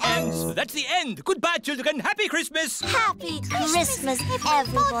never ends. That's the end. Goodbye, children. Happy Christmas. Happy Christmas,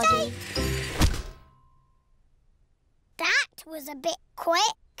 everybody. That was a bit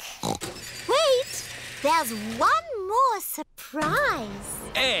quick. Wait, there's one more surprise.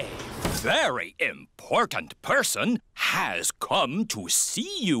 A very important person has come to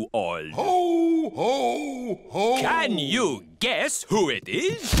see you all. Ho, ho, ho. Can you guess who it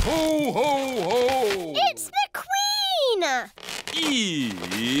is? Ho, ho, ho. It's the Queen!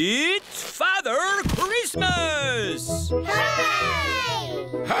 It's Father Christmas!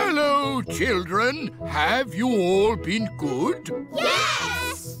 Hooray! Hello, children. Have you all been good?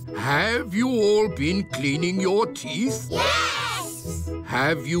 Yes! Have you all been cleaning your teeth? Yes!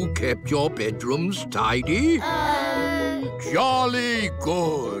 Have you kept your bedrooms tidy? Jolly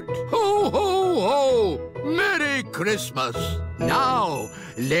good. Ho, ho, ho. Merry Christmas. Now,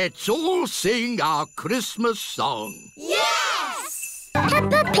 let's all sing our Christmas song. Yes!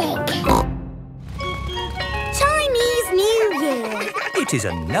 Peppa Pig. Chinese New Year. It is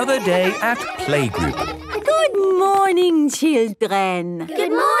another day at Playgroup. Good morning, children.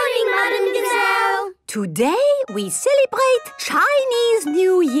 Good morning, Madam Gazelle. Today we celebrate Chinese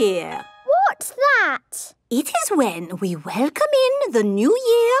New Year. What's that? It is when we welcome in the new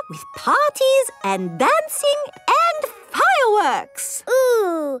year with parties and dancing and fireworks.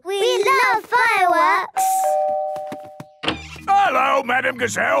 Ooh, we love fireworks. Hello, Madame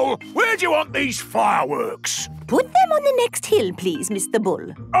Gazelle. Where do you want these fireworks? Put them on the next hill, please, Mr.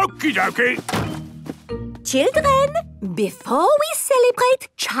 Bull. Okie dokie. Children, before we celebrate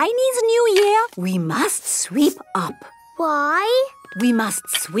Chinese New Year, we must sweep up. Why? We must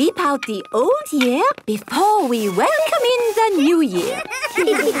sweep out the old year before we welcome in the new year.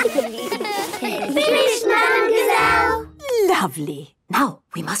 Finish, Madame Gazelle. Lovely. Now,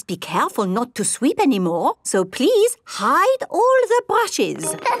 we must be careful not to sweep anymore, so please hide all the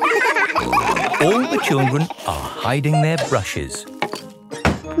brushes. All the children are hiding their brushes.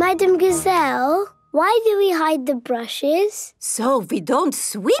 Madame Gazelle, why do we hide the brushes? So we don't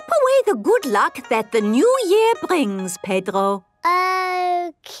sweep away the good luck that the new year brings, Pedro.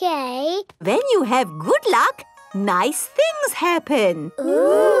 Okay. When you have good luck, nice things happen.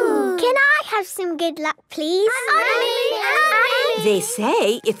 Ooh. Can I have some good luck, please? They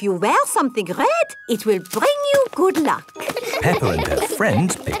say if you wear something red, it will bring you good luck. Peppa and her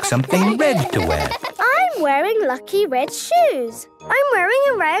friends pick something red to wear. I'm wearing lucky red shoes. I'm wearing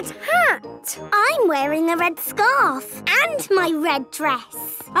a red hat. I'm wearing a red scarf and my red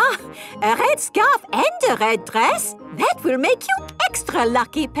dress. Ah, a red scarf and a red dress? That will make you extra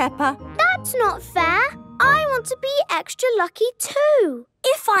lucky, Peppa. That's not fair. I want to be extra lucky too.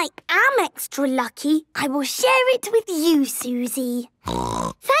 If I am extra lucky, I will share it with you, Suzy.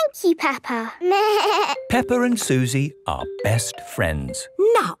 Thank you, Peppa. Peppa and Suzy are best friends.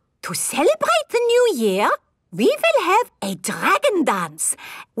 Now, to celebrate the new year, we will have a dragon dance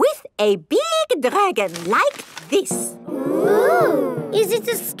with a big dragon like this. Ooh! Is it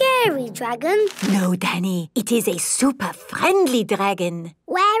a scary dragon? No, Danny. It is a super friendly dragon.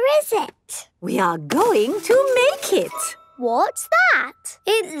 Where is it? We are going to make it. What's that?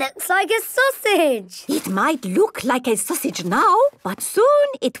 It looks like a sausage. It might look like a sausage now, but soon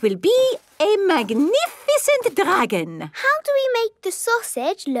it will be a magnificent dragon. How do we make the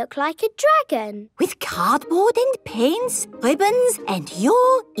sausage look like a dragon? With cardboard and paints, ribbons, and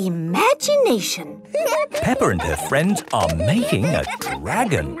your imagination. Peppa and her friends are making a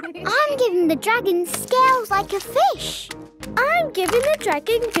dragon. I'm giving the dragon scales like a fish. I'm giving the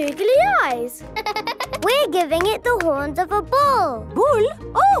dragon googly eyes. We're giving it the horns of a bull. Bull?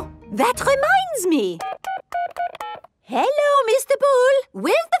 Oh, that reminds me. Hello, Mr. Bull.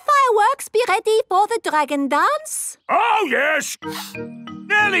 Will the fireworks be ready for the dragon dance? Oh, yes.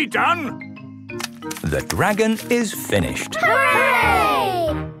 Nearly done. The dragon is finished.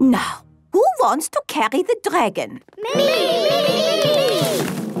 Hooray! Now, who wants to carry the dragon? Me!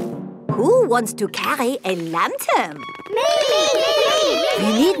 Who wants to carry a lantern? Me!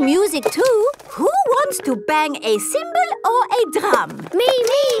 We need music too. Who wants to bang a cymbal or a drum? Me!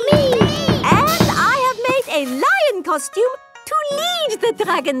 And I have made a lion costume to lead the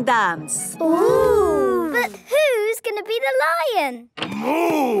dragon dance. Ooh! But who's going to be the lion?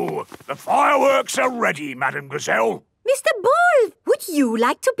 Moo! The fireworks are ready, Madame Gazelle. Mr. Bull, would you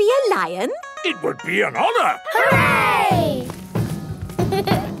like to be a lion? It would be an honour. Hooray!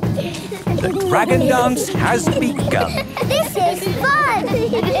 The dragon dance has begun. This is fun!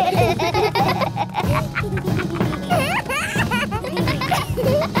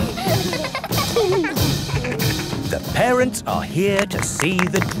 The parents are here to see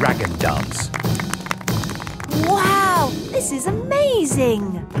the dragon dance. Wow, this is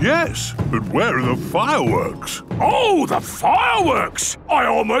amazing. Yes, but where are the fireworks? Oh, the fireworks! I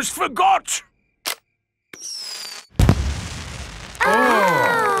almost forgot.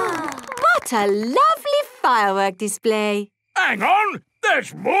 What a lovely firework display. Hang on,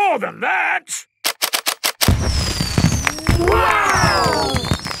 there's more than that. Wow!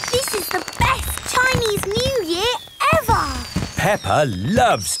 This is the best Chinese New Year ever! Peppa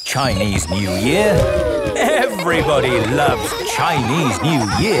loves Chinese New Year. Everybody loves Chinese New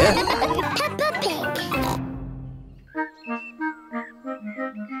Year. Peppa Pig.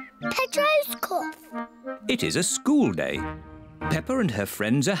 Pedro's cough. It is a school day. Peppa and her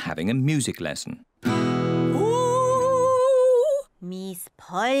friends are having a music lesson. Ooh, Miss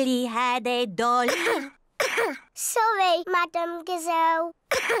Polly had a doll. Sorry, Madame Gazelle.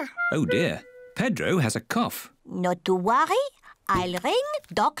 Oh dear, Pedro has a cough. Not to worry, I'll ring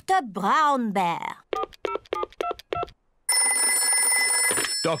Dr. Brown Bear.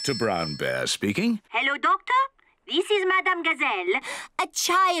 Dr. Brown Bear speaking. Hello, Doctor. This is Madame Gazelle. A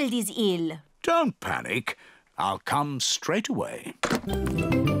child is ill. Don't panic. I'll come straight away.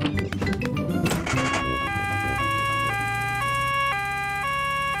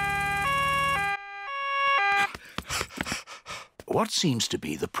 What seems to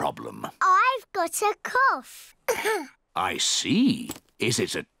be the problem? I've got a cough. I see. Is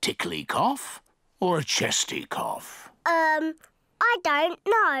it a tickly cough or a chesty cough? I don't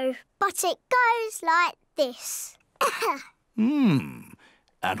know, but it goes like this.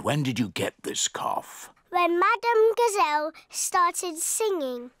 And when did you get this cough? When Madame Gazelle started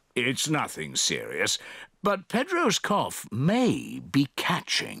singing. It's nothing serious, but Pedro's cough may be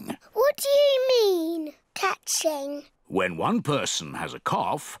catching. What do you mean, catching? When one person has a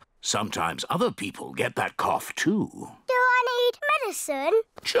cough, sometimes other people get that cough too. Do I need medicine?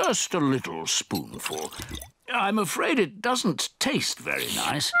 Just a little spoonful. I'm afraid it doesn't taste very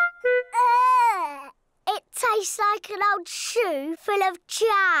nice. It tastes like an old shoe full of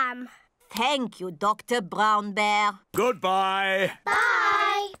jam. Thank you, Dr. Brown Bear. Goodbye.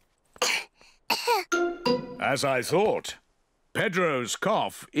 Bye. As I thought, Pedro's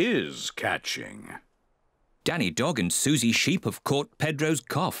cough is catching. Danny Dog and Suzy Sheep have caught Pedro's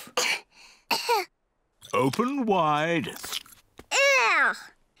cough. Open wide. Ugh!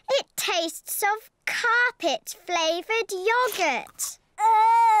 It tastes of carpet-flavoured yoghurt.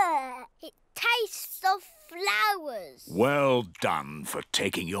 It tastes of flowers. Well done for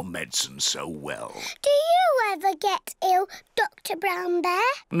taking your medicine so well. Do you ever get ill, Dr. Brown Bear?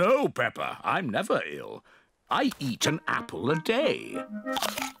 No, Peppa, I'm never ill. I eat an apple a day.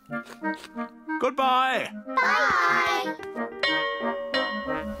 Goodbye. Bye.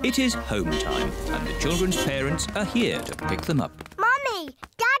 It is home time, and the children's parents are here to pick them up. Mummy,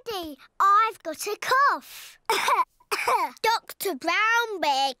 Daddy, I've got a cough. Dr. Brown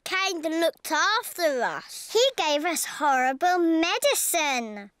Bear came and looked after us. He gave us horrible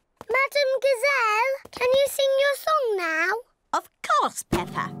medicine. Madame Gazelle, can you sing your song now? Of course,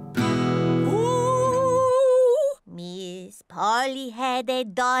 Peppa. Ooh, Miss Polly had a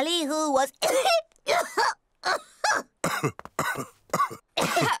dolly who was...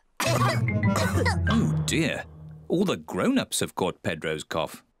 Oh dear, all the grown-ups have caught Pedro's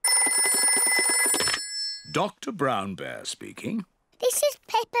cough. Dr. Brown Bear speaking. This is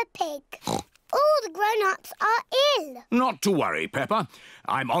Peppa Pig. All the grown-ups are ill. Not to worry, Peppa.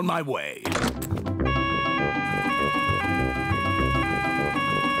 I'm on my way.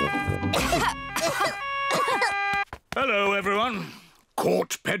 Hello, everyone.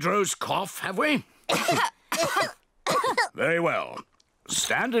 Caught Pedro's cough, have we? Very well.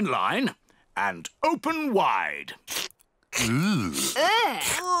 Stand in line and open wide. Ew.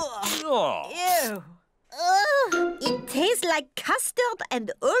 It tastes like custard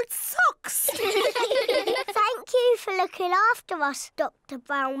and old socks. Thank you for looking after us, Dr.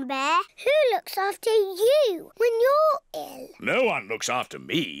 Brown Bear. Who looks after you when you're ill? No one looks after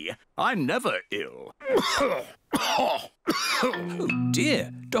me. I'm never ill. Oh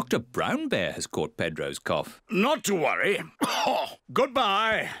dear, Dr. Brown Bear has caught Pedro's cough. Not to worry.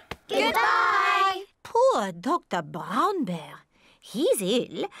 Goodbye. Goodbye. Poor Dr. Brown Bear. He's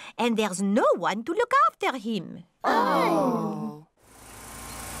ill, and there's no one to look after him. Oh.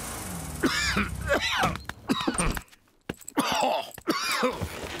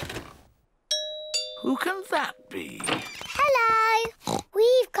 Who can that be? Hello.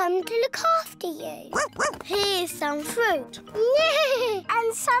 We've come to look after you. Here's some fruit.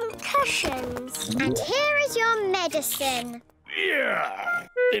 And some cushions. And here is your medicine. Yeah,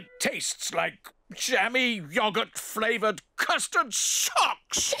 it tastes like jammy yogurt-flavoured custard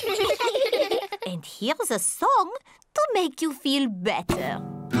socks. And here's a song to make you feel better.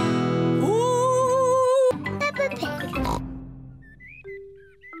 Peppa Pig.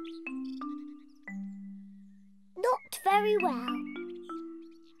 Not very well.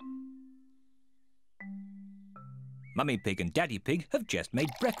 Mummy Pig and Daddy Pig have just made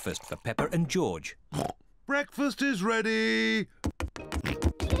breakfast for Peppa and George. Breakfast is ready.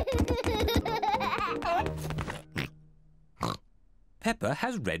 Peppa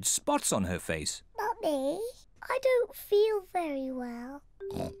has red spots on her face. Mummy, I don't feel very well.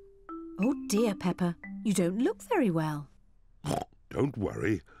 Oh dear, Peppa. You don't look very well. Don't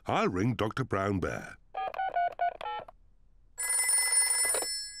worry. I'll ring Dr. Brown Bear.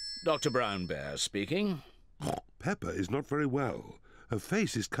 Dr. Brown Bear speaking. Peppa is not very well. Her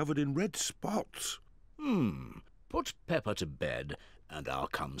face is covered in red spots. Put Peppa to bed and I'll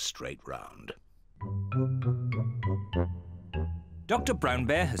come straight round. Dr. Brown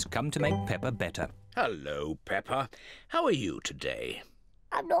Bear has come to make Peppa better. Hello, Peppa. How are you today?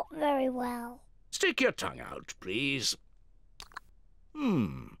 I'm not very well. Stick your tongue out, please.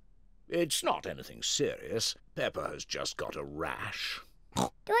 It's not anything serious. Peppa has just got a rash. Do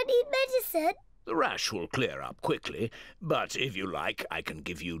I need medicine? The rash will clear up quickly, but if you like, I can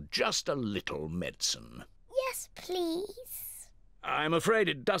give you just a little medicine. Yes, please. I'm afraid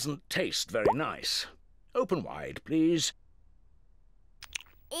it doesn't taste very nice. Open wide, please.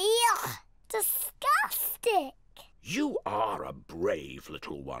 Ew, disgusting. You are a brave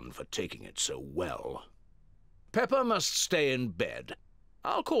little one for taking it so well. Peppa must stay in bed.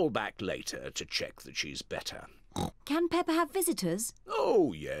 I'll call back later to check that she's better. Can Peppa have visitors?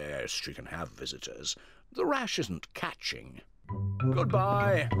 Oh, yes, she can have visitors. The rash isn't catching.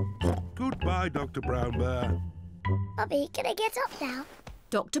 Goodbye. Goodbye, Dr. Brown Bear. Mummy, can I get up now?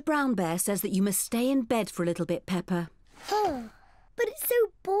 Dr. Brown Bear says that you must stay in bed for a little bit, Peppa. Oh, but it's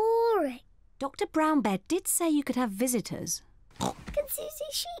so boring. Dr. Brown Bear did say you could have visitors. Can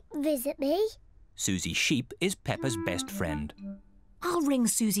Suzy Sheep visit me? Suzy Sheep is Peppa's best friend. I'll ring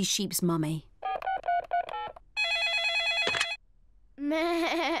Suzy Sheep's mummy.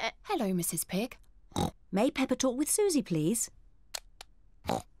 Hello, Mrs. Pig. May Peppa talk with Suzy, please?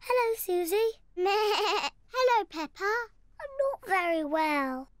 Hello, Suzy. Hello, Peppa. I'm not very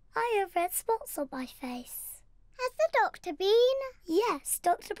well. I have red spots on my face. Has the doctor been? Yes,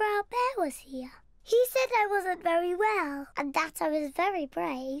 Dr. Brown Bear was here. He said I wasn't very well and that I was very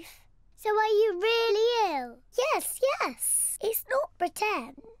brave. So are you really ill? Yes. It's not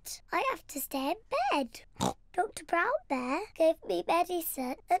pretend. I have to stay in bed. Dr. Brown Bear gave me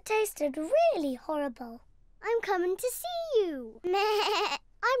medicine that tasted really horrible. I'm coming to see you.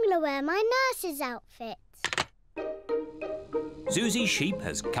 I'm going to wear my nurse's outfit. Suzy Sheep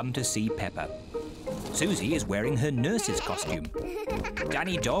has come to see Peppa. Suzy is wearing her nurse's costume.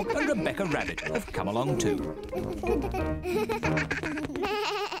 Danny Dog and Rebecca Rabbit have come along too.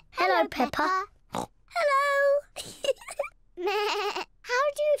 Hello, Peppa. Hello. How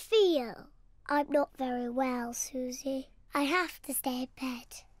do you feel? I'm not very well, Suzy. I have to stay in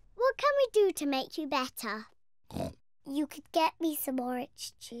bed. What can we do to make you better? You could get me some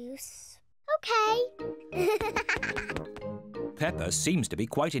orange juice. OK. Peppa seems to be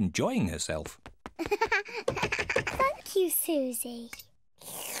quite enjoying herself. Thank you, Suzy.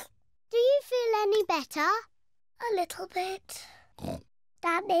 Do you feel any better? A little bit.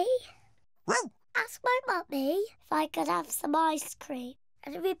 Danny? Ask my mummy if I could have some ice cream.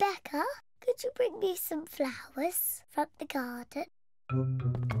 And Rebecca, could you bring me some flowers from the garden?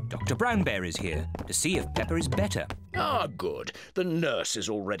 Dr. Brown Bear is here to see if Peppa is better. Ah, good. The nurse is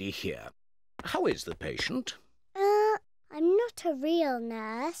already here. How is the patient? I'm not a real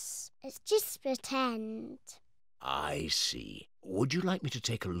nurse. It's just pretend. I see. Would you like me to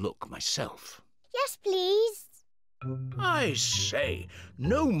take a look myself? Yes, please. I say,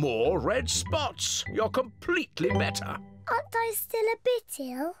 no more red spots. You're completely better. Aren't I still a bit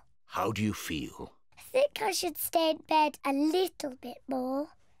ill? How do you feel? I think I should stay in bed a little bit more.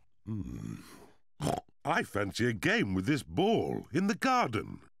 I fancy a game with this ball in the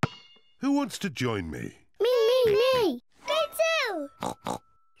garden. Who wants to join me? Me! Me too!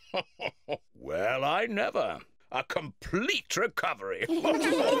 Well, I never. A complete recovery.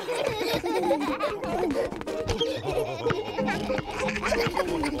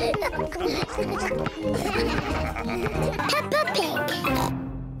 Peppa Pig.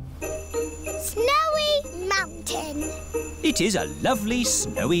 Snowy Mountain. It is a lovely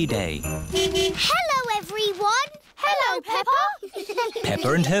snowy day. Hello, everyone. Hello, Peppa.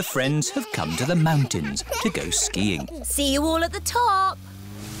 Peppa and her friends have come to the mountains to go skiing. See you all at the top.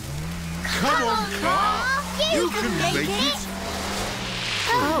 Come on, car! You can make it!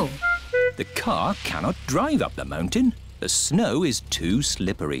 Oh. The car cannot drive up the mountain. The snow is too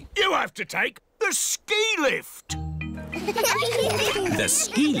slippery. You have to take the ski lift. The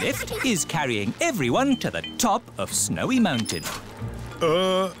ski lift is carrying everyone to the top of Snowy Mountain.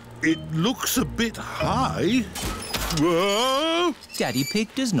 It looks a bit high. Whoa! Daddy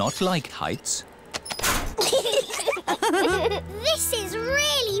Pig does not like heights. This is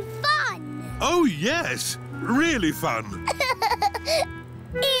really fun. Oh, yes. Really fun.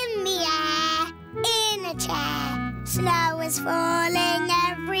 In the air, in a chair, snow is falling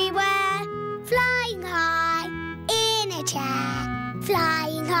everywhere. Flying high, in a chair,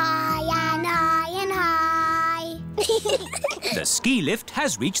 flying high and high and high. The ski lift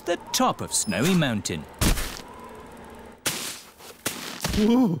has reached the top of Snowy Mountain.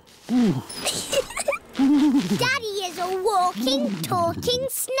 Daddy is a walking, talking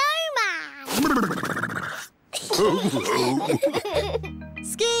snowman.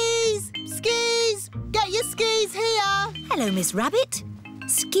 Skis! Skis! Get your skis here! Hello, Miss Rabbit.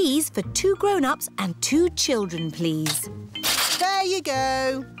 Skis for 2 grown-ups and 2 children, please. There you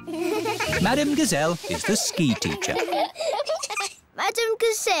go. Madame Gazelle is the ski teacher. Madame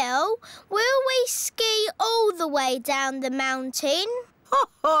Gazelle, will we ski all the way down the mountain?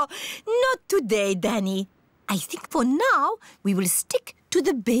 Not today, Danny. I think for now we will stick to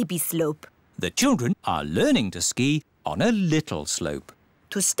the baby slope. The children are learning to ski on a little slope.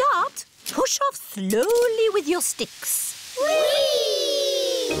 To start, push off slowly with your sticks.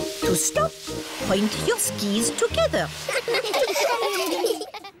 Whee! To stop, point your skis together.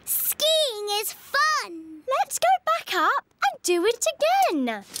 Skiing is fun. Let's go back up and do it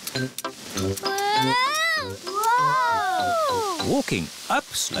again. Whoa! Walking up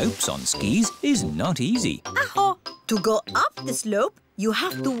slopes on skis is not easy. Aha! To go up the slope, you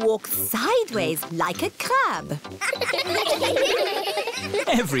have to walk sideways like a crab.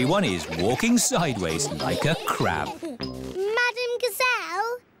 Everyone is walking sideways like a crab. Madam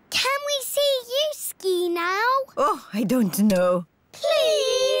Gazelle, can we see you ski now? Oh, I don't know.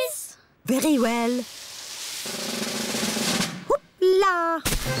 Please? Very well. Hoopla!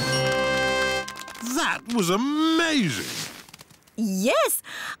 That was amazing. Yes,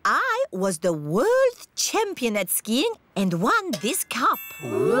 I was the world champion at skiing and won this cup.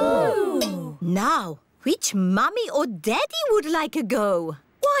 Ooh. Now, which mummy or daddy would like a go?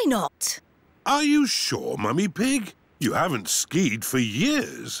 Why not? Are you sure, Mummy Pig? You haven't skied for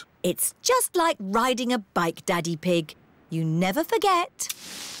years. It's just like riding a bike, Daddy Pig. You never forget.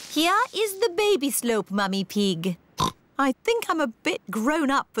 Here is the baby slope, Mummy Pig. I think I'm a bit grown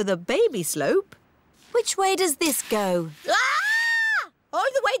up for the baby slope. Which way does this go? Ah! All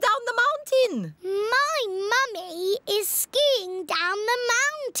the way down the mountain. My mummy is skiing down the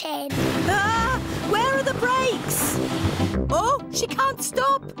mountain. Ah! Where are the brakes? Oh, she can't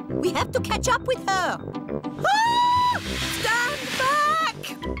stop. We have to catch up with her. Ah! Stand back!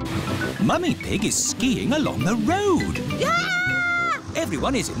 Mummy Pig is skiing along the road. Ah!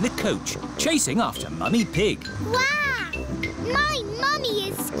 Everyone is in the coach, chasing after Mummy Pig. Wow! My mummy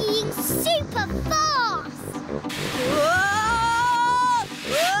is skiing super fast. Whoa!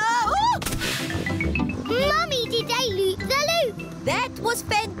 Whoa! Mummy did a loop-the-loop. That was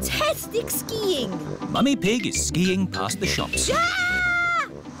fantastic skiing. Mummy Pig is skiing past the shops. Ah!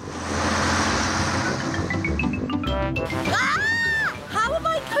 Ah! How am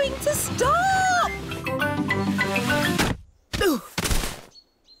I going to stop? Ooh.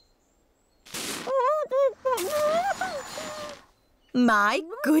 My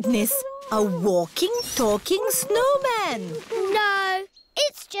goodness, a walking, talking snowman. No,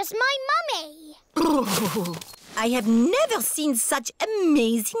 it's just my mummy. I have never seen such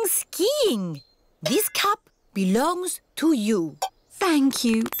amazing skiing. This cup belongs to you. Thank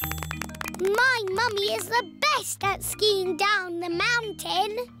you. My mummy is the best at skiing down the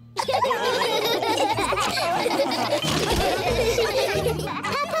mountain.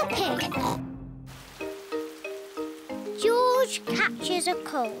 Peppa Pig. George catches a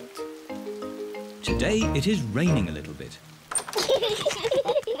cold. Today it is raining a little bit.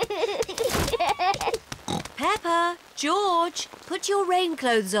 Peppa, George, put your rain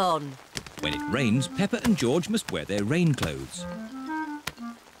clothes on. When it rains, Peppa and George must wear their rain clothes.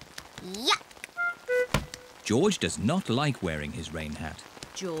 Yuck! George does not like wearing his rain hat.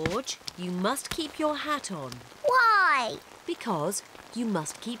 George, you must keep your hat on. Why? Because you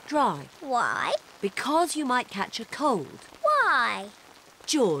must keep dry. Why? Because you might catch a cold. Why?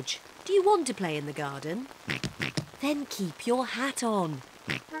 George, do you want to play in the garden? Then keep your hat on.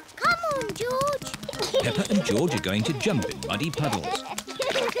 Come on, George. Peppa and George are going to jump in muddy puddles.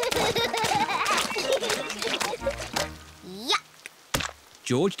 Yuck!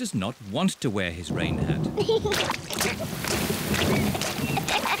 George does not want to wear his rain hat.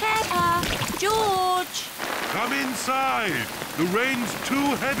 Peppa, George! Come inside. The rain's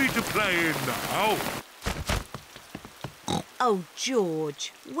too heavy to play in now. Oh,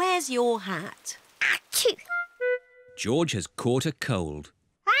 George, where's your hat? Achoo! George has caught a cold.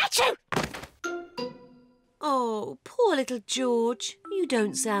 Achoo! Oh, poor little George. You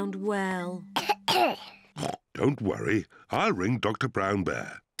don't sound well. Don't worry. I'll ring Dr. Brown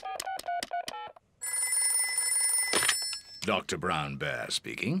Bear. Dr. Brown Bear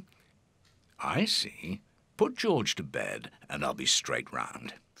speaking. I see. Put George to bed and I'll be straight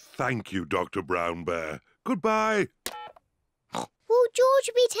round. Thank you, Dr. Brown Bear. Goodbye. Will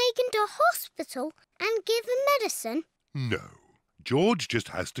George be taken to hospital and given medicine? No. George just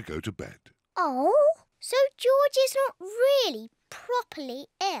has to go to bed. Oh, so George is not really properly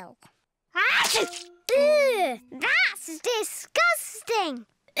ill. Ugh, that's disgusting.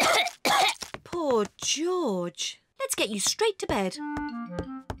 Poor George. Let's get you straight to bed.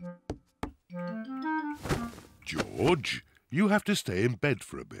 George, you have to stay in bed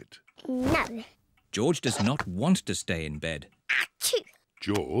for a bit. No. George does not want to stay in bed. Achoo!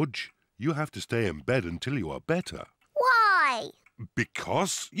 George, you have to stay in bed until you are better. Why?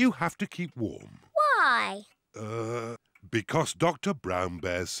 Because you have to keep warm. Why? Because Dr. Brown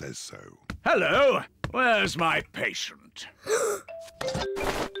Bear says so. Hello. Where's my patient?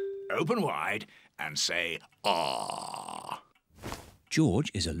 Open wide and say, ah.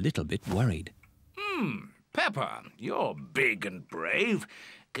 George is a little bit worried. Peppa, you're big and brave.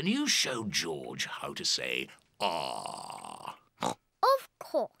 Can you show George how to say, ah? Of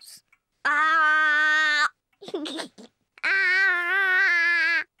course. Ah!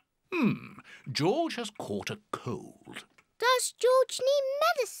 Ah! George has caught a cold. Does George need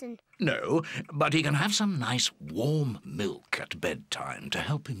medicine? No, but he can have some nice warm milk at bedtime to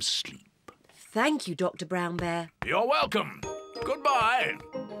help him sleep. Thank you, Dr. Brown Bear. You're welcome. Goodbye.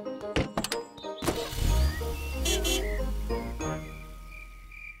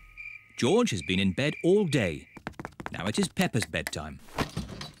 George has been in bed all day. Now it is Peppa's bedtime.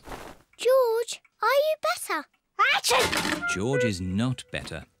 George, are you better? Achoo! George is not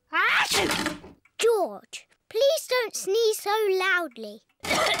better. Achoo! George, please don't sneeze so loudly.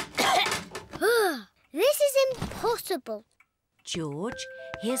 This is impossible. George,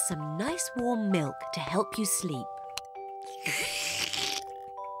 here's some nice warm milk to help you sleep.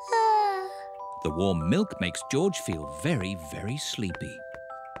 The warm milk makes George feel very, very sleepy.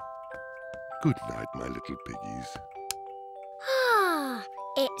 Good night, my little piggies. Ah,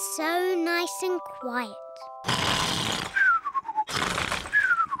 it's so nice and quiet.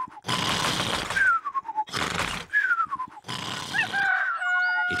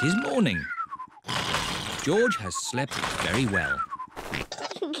 It is morning. George has slept very well.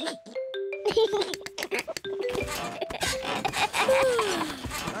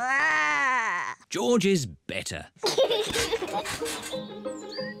 George is better.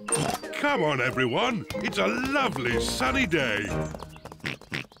 Come on, everyone. It's a lovely sunny day.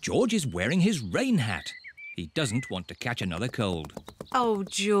 George is wearing his rain hat. He doesn't want to catch another cold. Oh,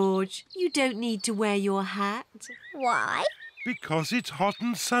 George, you don't need to wear your hat. Why? Because it's hot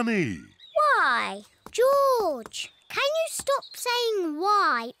and sunny. Why? George, can you stop saying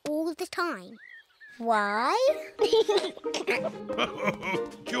why all the time? Why?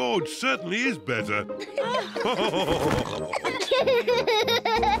 George certainly is better.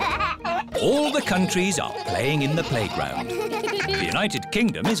 All the countries are playing in the playground. The United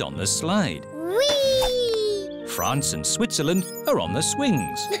Kingdom is on the slide. Whee! France and Switzerland are on the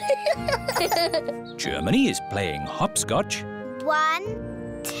swings. Germany is playing hopscotch.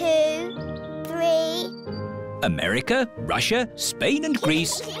 1, 2, 3. America, Russia, Spain and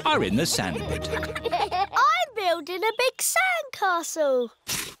Greece are in the sandpit. I'm building a big sandcastle.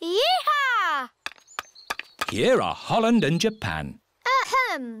 Yeehaw! Here are Holland and Japan.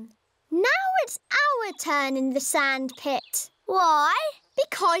 Now it's our turn in the sand pit. Why?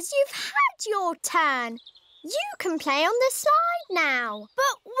 Because you've had your turn. You can play on the slide now.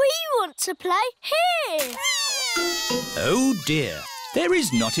 But we want to play here. Oh dear, there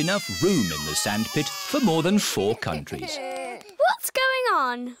is not enough room in the sandpit for more than 4 countries. What's going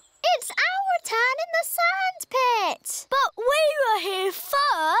on? It's our turn in the sand pit. But we were here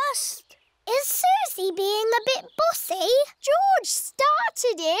first. Is Suzy being a bit bossy? George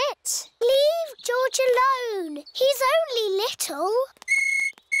started it. Leave George alone. He's only little.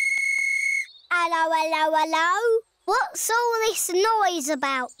 Hello, hello, hello. What's all this noise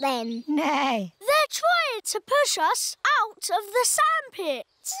about then? Nay. They're trying to push us out of the sandpit.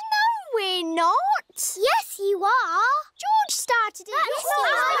 No, we're not. Yes, you are. George started it.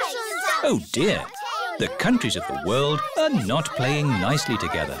 Oh dear, the countries of the world are not playing nicely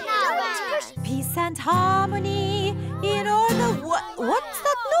together. Peace and harmony in all the what's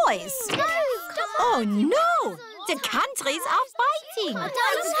that noise? Oh no! The countries are fighting. You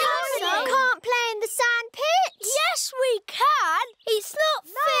can't play in the sand pit. Yes, we can. It's not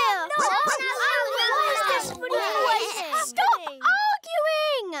fair. Stop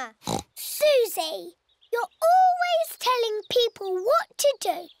arguing. Suzy, you're always telling people what to do.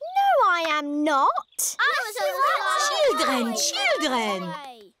 No, I am not. Children!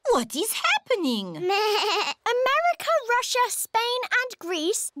 What is happening? America, Russia, Spain and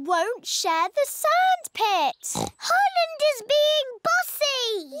Greece won't share the sand pit. Holland is being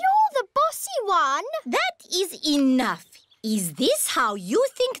bossy. You're the bossy one. That is enough. Is this how you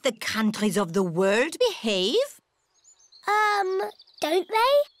think the countries of the world behave? Don't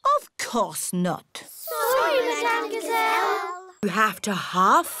they? Of course not. Sorry, Madame Gazelle. You have to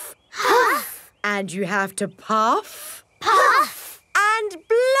huff. Huff. And you have to puff. Puff. And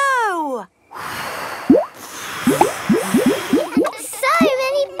blow. So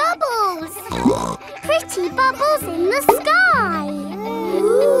many bubbles. Pretty bubbles in the sky.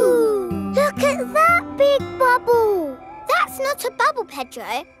 Ooh. Look at that big bubble. That's not a bubble,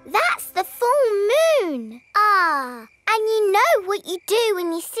 Pedro. That's the full moon. Ah, And you know what you do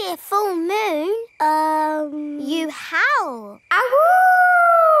when you see a full moon? You howl.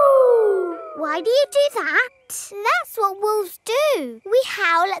 Ow! Why do you do that? That's what wolves do. We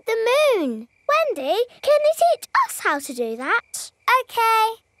howl at the moon. Wendy, can you teach us how to do that? OK.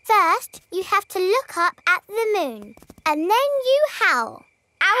 First, you have to look up at the moon. And then you howl.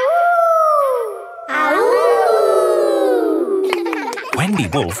 Ow! Ow! Wendy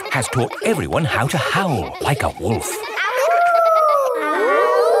Wolf has taught everyone how to howl like a wolf.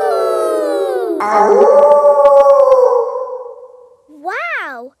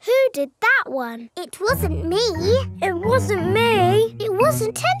 Wow, who did that one? It wasn't me. It wasn't me. It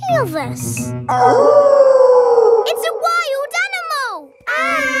wasn't any of us. It's a wild animal.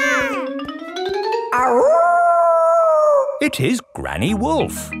 It is Granny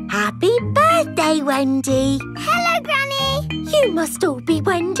Wolf. Happy birthday, Wendy. Hello, Granny. You must all be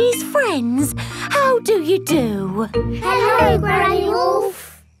Wendy's friends. How do you do? Hello, Granny Wolf.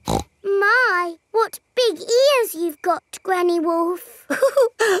 My, what big ears you've got, Granny Wolf.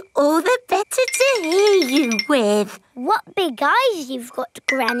 All the better to hear you with. What big eyes you've got,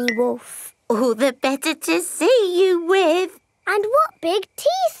 Granny Wolf. All the better to see you with. And what big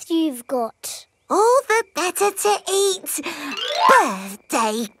teeth you've got. All the better to eat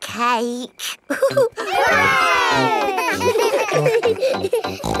birthday cake.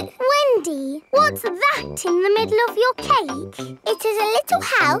 Wendy, what's that in the middle of your cake? It is a little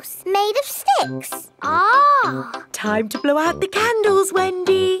house made of sticks. Ah! Time to blow out the candles,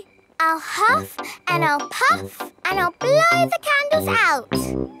 Wendy. I'll huff and I'll puff and I'll blow the candles out.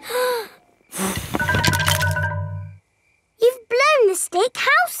 You've blown the stick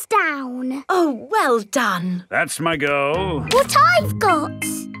house down. Oh, well done. That's my go. What I've got.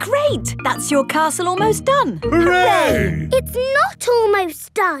 Great! That's your castle almost done. Hooray! It's not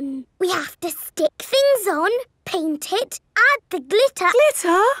almost done. We have to stick things on, paint it, add the glitter.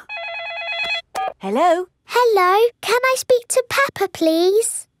 Glitter? Hello? Hello, can I speak to Peppa,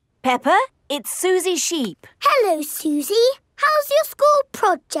 please? Peppa, it's Suzy Sheep. Hello, Suzy. How's your school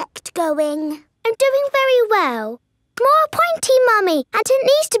project going? I'm doing very well. More pointy, Mummy, and it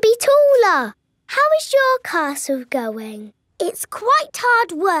needs to be taller. How is your castle going? It's quite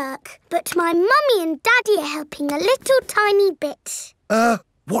hard work, but my mummy and daddy are helping a little tiny bit.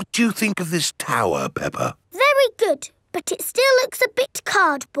 What do you think of this tower, Peppa? Very good, but it still looks a bit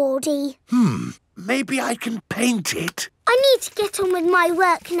cardboardy. Maybe I can paint it. I need to get on with my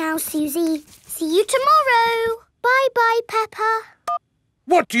work now, Suzy. See you tomorrow. Bye-bye, Peppa.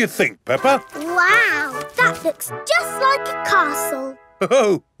 What do you think, Peppa? Wow, that looks just like a castle.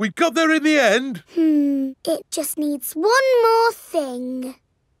 Oh, we got there in the end. It just needs one more thing.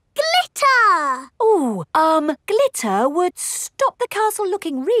 Glitter! Oh, glitter would stop the castle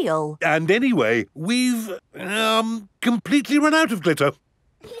looking real. And anyway, we've, completely run out of glitter.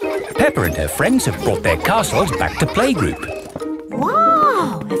 Peppa and her friends have brought their castles back to playgroup.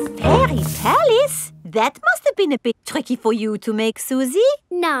 Wow, a fairy palace? That must have been a bit tricky for you to make, Suzy.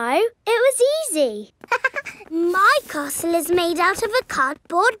 No, it was easy. My castle is made out of a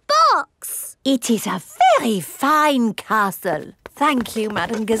cardboard box. It is a very fine castle. Thank you,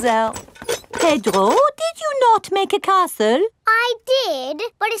 Madame Gazelle. Pedro, did you not make a castle? I did,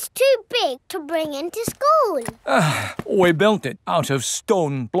 but it's too big to bring into school. We built it out of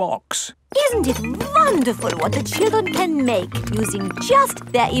stone blocks. Isn't it wonderful what the children can make using just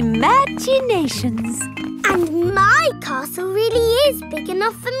their imaginations? And my castle really is big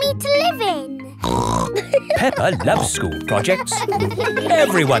enough for me to live in. Peppa loves school projects.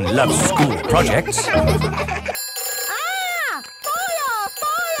 Everyone loves school projects.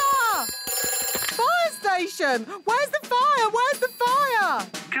 Fire station! Where's the fire? Where's the fire?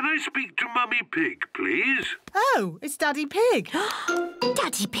 Can I speak to Mummy Pig, please? Oh, it's Daddy Pig.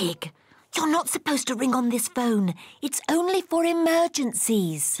 Daddy Pig, you're not supposed to ring on this phone. It's only for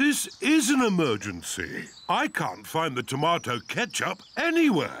emergencies. This is an emergency. I can't find the tomato ketchup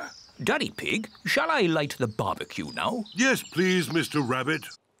anywhere. Daddy Pig, shall I light the barbecue now? Yes, please, Mr. Rabbit.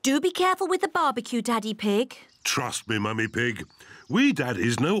 Do be careful with the barbecue, Daddy Pig. Trust me, Mummy Pig. We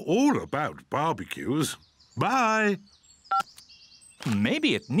daddies know all about barbecues. Bye.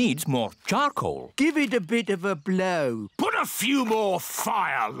 Maybe it needs more charcoal. Give it a bit of a blow. Put a few more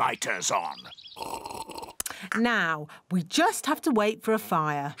fire lighters on. Now, we just have to wait for a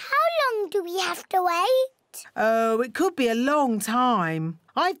fire. How long do we have to wait? Oh, it could be a long time.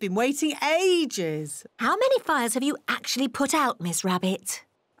 I've been waiting ages. How many fires have you actually put out, Miss Rabbit?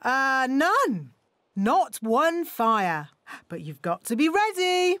 None. Not one fire. But you've got to be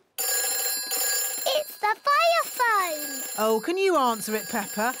ready. It's the fire phone. Oh, can you answer it,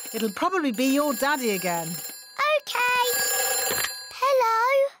 Peppa? It'll probably be your daddy again. OK.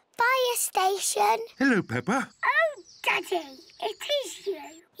 station. Hello, Peppa. Oh, Daddy, it is you.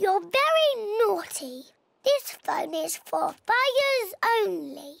 You're very naughty. This phone is for fires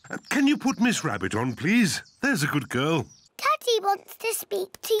only. Can you put Miss Rabbit on, please? There's a good girl. Daddy wants to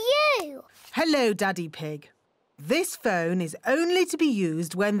speak to you. Hello, Daddy Pig. This phone is only to be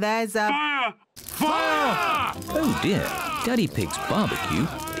used when there's a... Fire! Fire! Oh dear, Daddy Pig's barbecue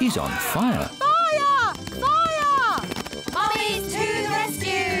is on fire. Fire! Fire! Mummy's to the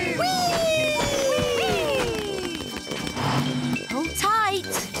rescue! Whee! Hold tight.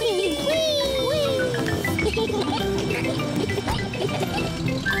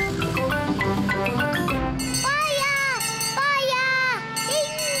 Fire! Fire!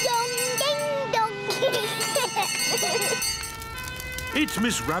 Ding dong, ding dong. It's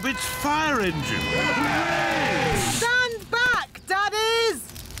Miss Rabbit's fire engine. Stand back, Daddies!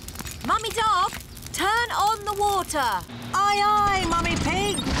 Mummy Dog, turn on the water. Aye, aye, Mummy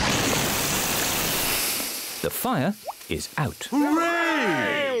Pig. The fire is out.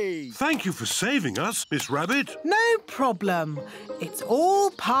 Hooray! Thank you for saving us, Miss Rabbit. No problem. It's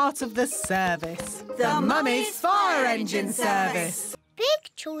all part of the service. The Mummy's Fire Engine Service. Big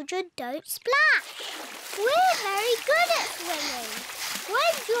children don't splash. We're very good at swimming.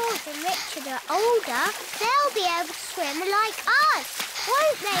 When George and Richard are older, they'll be able to swim like us.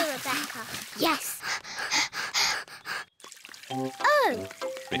 Won't they, Rebecca? Yes. Oh,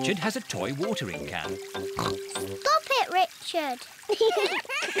 Richard has a toy watering can. stop it, Richard.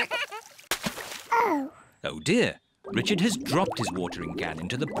 Oh. Oh dear, Richard has dropped his watering can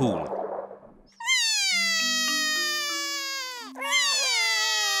into the pool.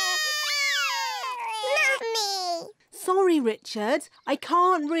 Mummy. Sorry, Richard. I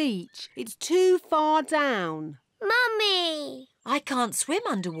can't reach. It's too far down. Mummy. I can't swim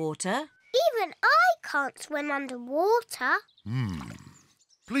underwater. Even I can't swim underwater.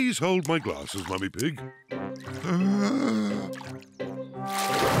 Please hold my glasses, Mummy Pig.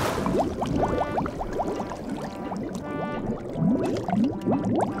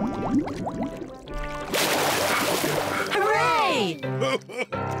 Hooray!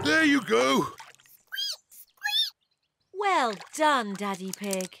 There you go. Well done, Daddy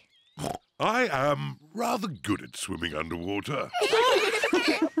Pig. I am rather good at swimming underwater.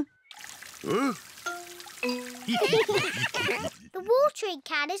 Huh? The watering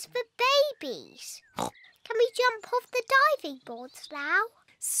can is for babies. Can we jump off the diving boards now?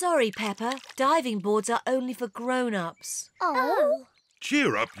 Sorry, Peppa. Diving boards are only for grown-ups. Oh.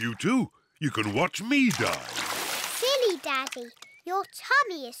 Cheer up, you two. You can watch me dive. Silly Daddy. Your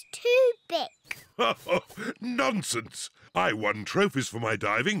tummy is too big. Nonsense. I won trophies for my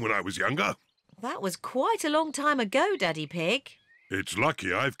diving when I was younger. That was quite a long time ago, Daddy Pig. It's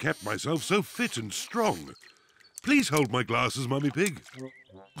lucky I've kept myself so fit and strong. Please hold my glasses, Mummy Pig.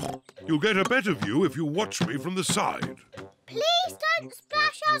 You'll get a better view if you watch me from the side. Please don't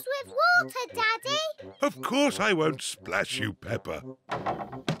splash us with water, Daddy. Of course I won't splash you, Peppa.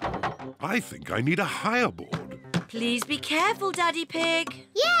 I think I need a higher board. Please be careful, Daddy Pig.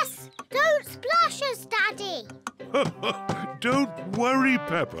 Yes, don't splash us, Daddy. Don't worry,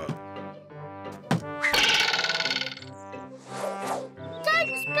 Peppa.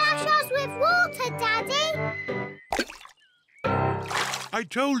 Don't splash us with water, Daddy. I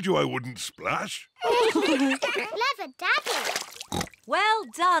told you I wouldn't splash. Clever Daddy. Well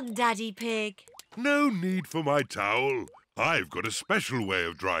done, Daddy Pig. No need for my towel. I've got a special way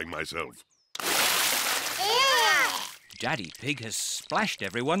of drying myself. Daddy Pig has splashed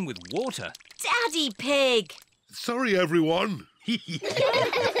everyone with water. Daddy Pig! Sorry, everyone.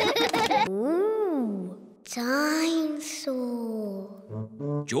 Ooh, dinosaur.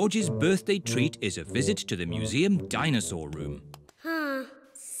 George's birthday treat is a visit to the museum dinosaur room.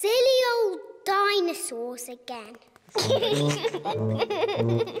 Silly old dinosaurs again.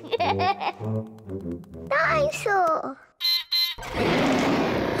 Dinosaur.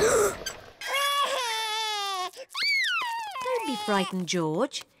 Don't be frightened,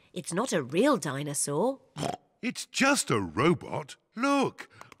 George. It's not a real dinosaur. It's just a robot. Look,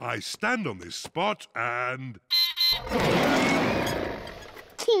 I stand on this spot and...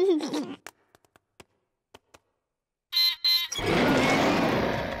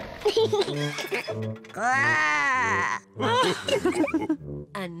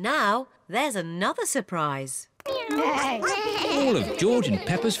 And now there's another surprise. All of George and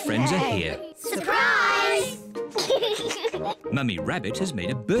Peppa's friends are here. Surprise! Mummy Rabbit has made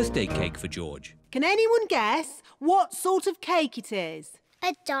a birthday cake for George. Can anyone guess what sort of cake it is?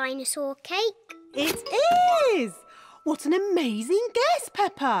 A dinosaur cake. It is! What an amazing guess,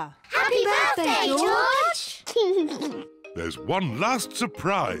 Peppa! Happy birthday, George! There's one last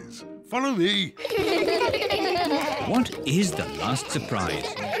surprise. follow me. What is the last surprise?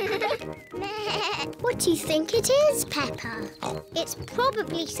 What do you think it is, Peppa? It's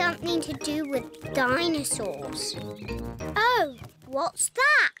probably something to do with dinosaurs. Oh, what's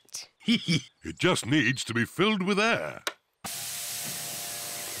that? It just needs to be filled with air.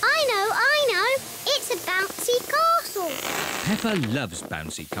 I know. It's a bouncy castle. Peppa loves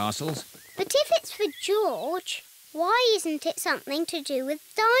bouncy castles. But if it's for George, why isn't it something to do with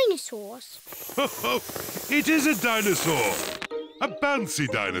dinosaurs? It is a dinosaur. A bouncy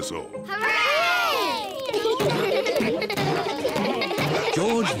dinosaur. Hooray!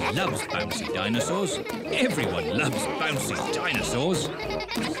 George loves bouncy dinosaurs. Everyone loves bouncy dinosaurs.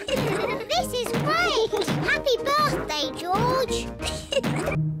 This is great! Happy birthday, George!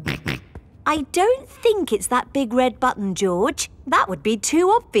 I don't think it's that big red button, George. That would be too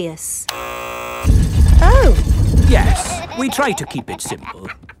obvious. Oh! Yes, we try to keep it simple.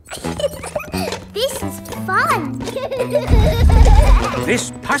 This is fun!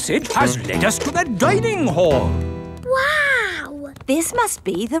 This passage has led us to the dining hall. Wow! This must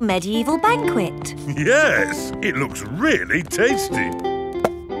be the medieval banquet. Yes, it looks really tasty.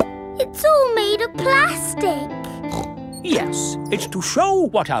 It's all made of plastic. Yes, it's to show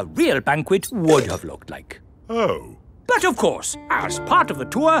what a real banquet would have looked like. Oh. But of course, as part of the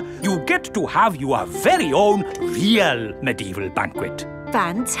tour, you get to have your very own real medieval banquet.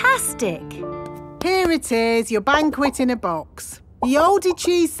 Fantastic! Here it is, your banquet in a box. The oldie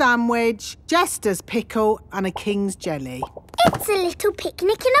cheese sandwich, jester's pickle and a king's jelly. It's a little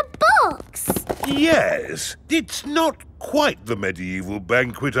picnic in a box. Yes, it's not quite the medieval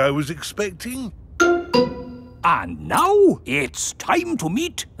banquet I was expecting. And now it's time to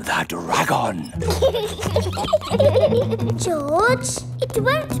meet the dragon. George, it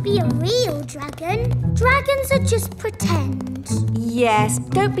won't be a real dragon. Dragons are just pretend. Yes,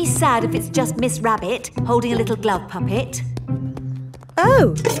 don't be sad if it's just Miss Rabbit holding a little glove puppet.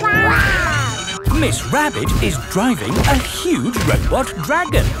 Oh! Wow! Miss Rabbit is driving a huge robot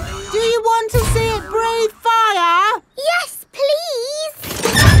dragon. Do you want to see it breathe fire? Yes, please!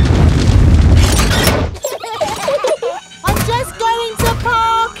 I'm just going to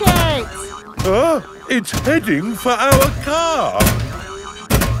park it. It's heading for our car.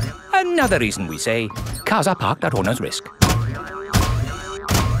 Another reason we say cars are parked at owner's risk.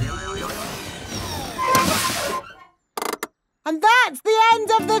 And that's the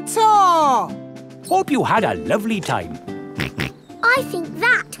end of the tour. Hope you had a lovely time. I think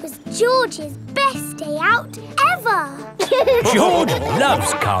that was George's best day out ever. George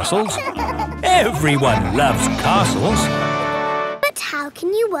loves castles. Everyone loves castles. But how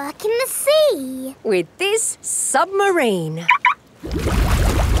can you work in the sea? With this submarine.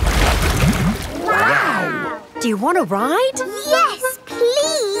 Wow! Do you want to ride? Yes,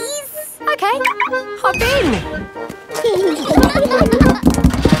 please! OK, hop in.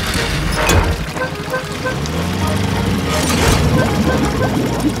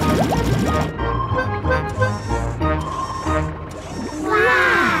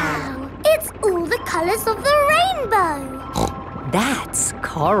 Wow! It's all the colours of the rainbow. That's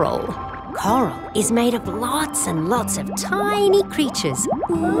coral. Coral is made of lots and lots of tiny creatures.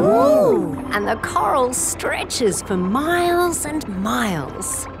 Ooh! And the coral stretches for miles and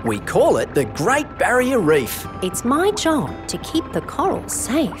miles. We call it the Great Barrier Reef. It's my job to keep the coral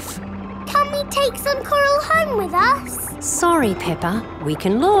safe. Can we take some coral home with us? Sorry, Peppa. We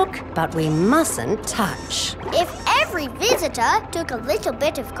can look, but we mustn't touch. If every visitor took a little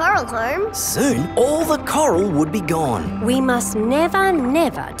bit of coral home... Soon, all the coral would be gone. We must never,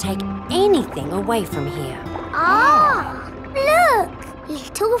 never take anything away from here. Ah! Look!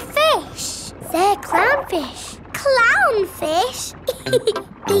 Little fish. They're clownfish. Clownfish?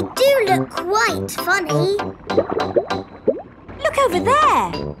 They do look quite funny. Look over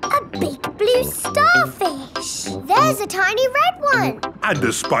there. A big blue starfish. There's a tiny red one. And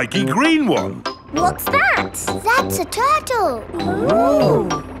a spiky green one. What's that? That's a turtle. Ooh.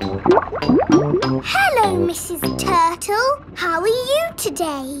 Hello, Mrs. Turtle. How are you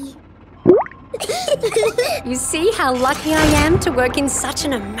today? You see how lucky I am to work in such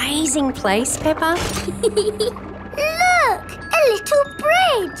an amazing place, Peppa? Look! A little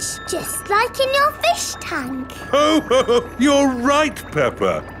bridge, just like in your fish tank. Oh, you're right,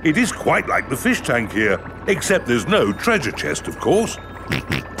 Peppa. It is quite like the fish tank here, except there's no treasure chest, of course.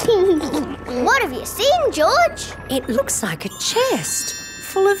 What have you seen, George? It looks like a chest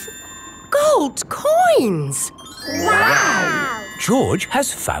full of gold coins. Wow! George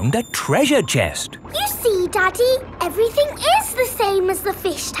has found a treasure chest. You see, Daddy, everything is the same as the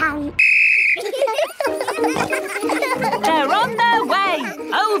fish tank. They're on their way.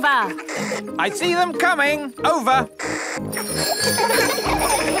 Over. I see them coming. Over.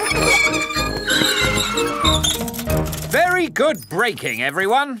 Very good braking,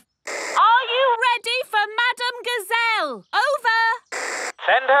 everyone. Are you ready for Madame Gazelle? Over.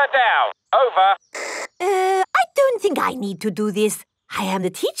 Send her down. Over. I don't think I need to do this. I am the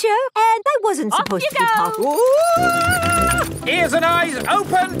teacher, and I wasn't supposed to be taught. Ears and eyes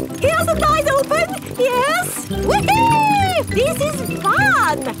open. Ears and eyes open. Yes. Woohoo! This is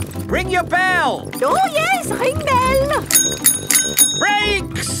fun. Ring your bell. Oh yes, ring bell.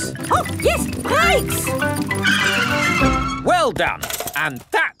 Brakes. Oh yes, brakes. Well done. And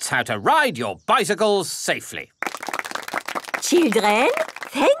that's how to ride your bicycles safely. Children,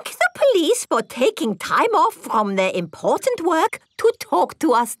 thank the police for taking time off from their important work to talk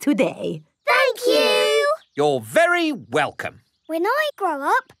to us today. Thank you. You're very welcome. When I grow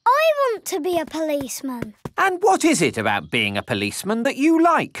up, I want to be a policeman. And what is it about being a policeman that you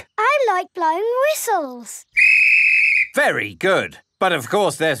like? I like blowing whistles. Very good. But of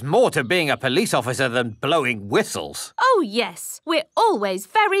course there's more to being a police officer than blowing whistles. Oh, yes. We're always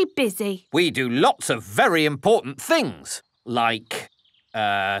very busy. We do lots of very important things, like...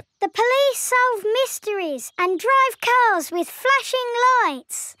 The police solve mysteries and drive cars with flashing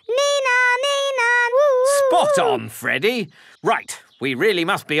lights. Nina, Nina, woo! Spot on, Freddy. Right, we really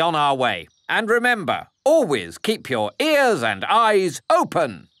must be on our way. And remember, always keep your ears and eyes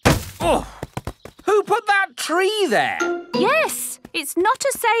open. Oh, who put that tree there? Yes, it's not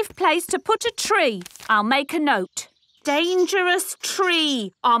a safe place to put a tree. I'll make a note. Dangerous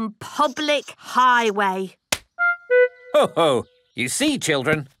tree on public highway. Ho ho! You see,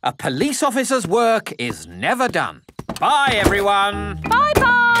 children, a police officer's work is never done. Bye, everyone.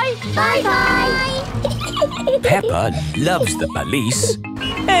 Bye-bye. Bye-bye. Peppa loves the police.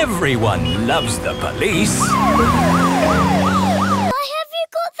 Everyone loves the police. Why have you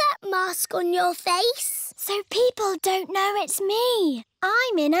got that mask on your face? So people don't know it's me.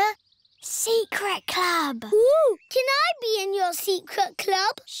 I'm in a secret club. Ooh, can I be in your secret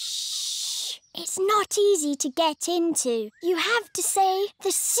club? Shh. It's not easy to get into. You have to say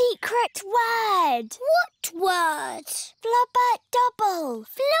the secret word. What word? Flubber-double.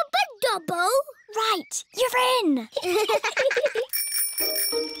 Flubber-double? Right, you're in.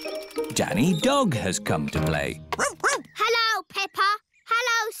 Danny Dog has come to play. Hello, Peppa.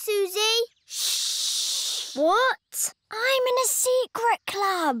 Hello, Suzy. Shh. What? I'm in a secret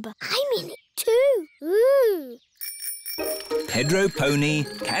club. I'm in it too. Ooh. Pedro Pony,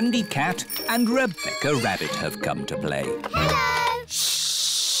 Candy Cat and Rebecca Rabbit have come to play. Hello.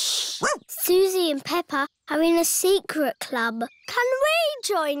 Shh. Suzy and Peppa are in a secret club. Can we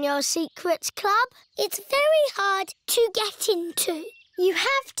join your secret club? It's very hard to get into. You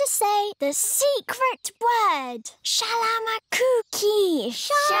have to say the secret word. Shalamakuki.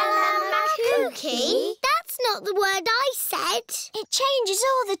 Shalamakuki? That's not the word I said. It changes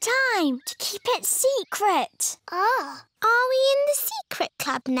all the time to keep it secret. Ah. Are we in the secret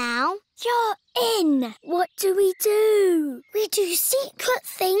club now? You're in. What do? We do secret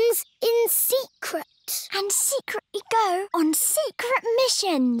things in secret. And secretly go on secret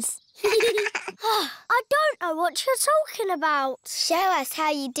missions. I don't know what you're talking about. Show us how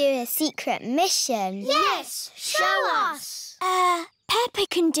you do a secret mission. Yes, show us. Peppa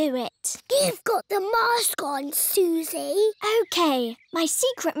can do it. You've got the mask on, Suzy. OK, my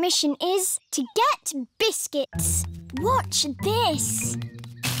secret mission is to get biscuits. Watch this.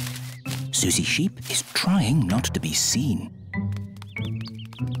 Suzy Sheep is trying not to be seen.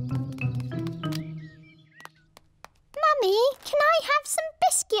 Mummy, can I have some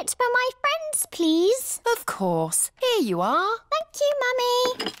biscuits for my friends, please? Of course. Here you are. Thank you,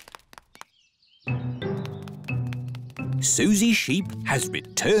 Mummy. Suzy Sheep has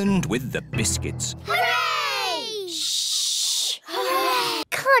returned with the biscuits. Hooray! Shh! Hooray!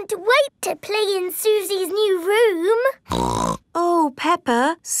 Can't wait to play in Suzy's new room. Oh,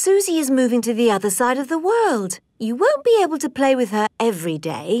 Peppa, Suzy is moving to the other side of the world. You won't be able to play with her every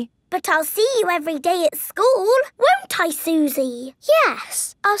day. But I'll see you every day at school, won't I, Suzy?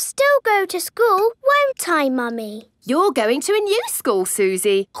 Yes, I'll still go to school, won't I, Mummy? You're going to a new school,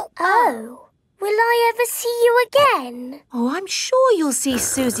 Suzy. Oh, will I ever see you again? Oh, I'm sure you'll see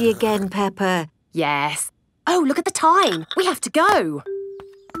Suzy again, Peppa. Yes. Oh, look at the time. We have to go.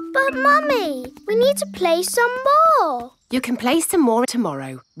 But, Mummy, we need to play some more. You can play some more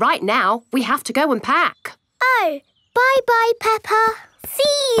tomorrow. Right now, we have to go and pack. Oh, bye-bye, Peppa.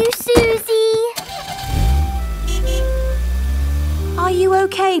 See you, Suzy. Are you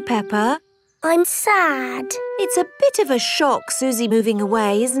OK, Peppa? I'm sad. It's a bit of a shock, Suzy moving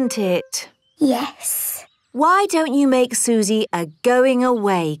away, isn't it? Yes. why don't you make Suzy a going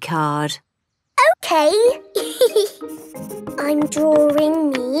away card? OK. I'm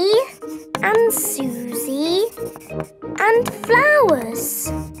drawing me and Suzy and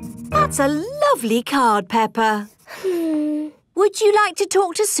flowers. That's a lovely card, Peppa. Would you like to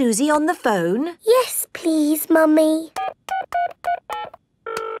talk to Suzy on the phone? Yes, please, Mummy.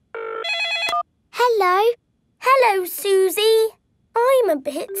 Hello. Hello, Suzy. I'm a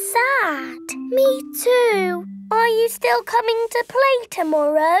bit sad. Me too. Are you still coming to play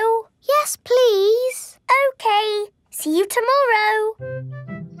tomorrow? Yes, please. OK. See you tomorrow.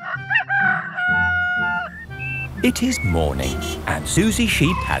 It is morning and Suzy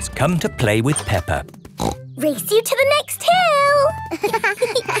Sheep has come to play with Peppa. Race you to the next hill.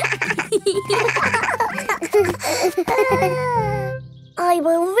 I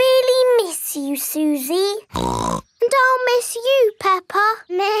will really miss you, Suzy. And I'll miss you, Peppa.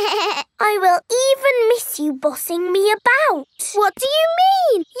 I will even miss you bossing me about. What do you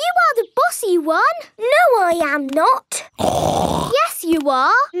mean? You are the bossy one. No, I am not. Yes, you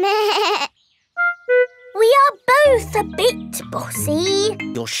are. We are both a bit bossy.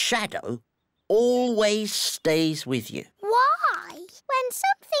 Your shadow always stays with you. Why? When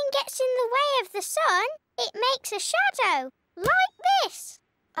something gets in the way of the sun, it makes a shadow, like this.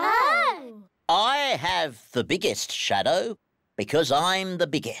 Oh. I have the biggest shadow because I'm the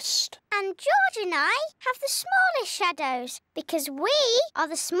biggest. And George and I have the smallest shadows because we are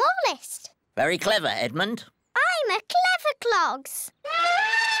the smallest. Very clever, Edmund. I'm a clever clogs.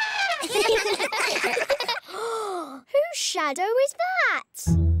 Whose shadow is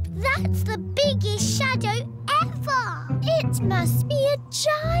that? That's the biggest shadow ever. It must be a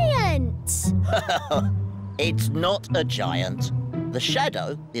giant. It's not a giant. The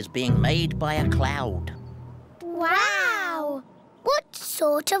shadow is being made by a cloud. Wow! What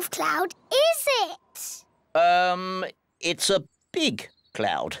sort of cloud is it? It's a big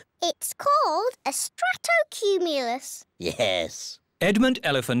cloud. It's called a stratocumulus. Yes. Edmund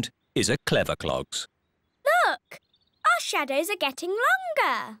Elephant is a clever clogs. Look! Our shadows are getting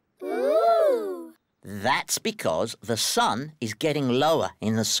longer. Ooh! That's because the sun is getting lower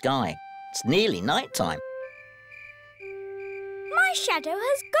in the sky. It's nearly night time. My shadow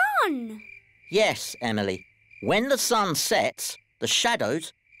has gone. Yes, Emily. When the sun sets, the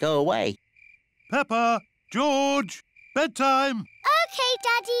shadows go away. Peppa, George, bedtime. OK,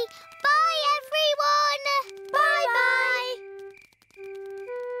 Daddy. Bye, everyone. Bye-bye.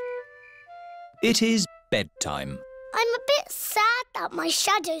 It is bedtime. I'm a bit sad that my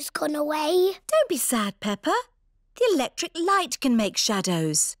shadow's gone away. Don't be sad, Peppa. The electric light can make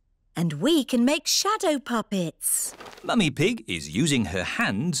shadows. And we can make shadow puppets. Mummy Pig is using her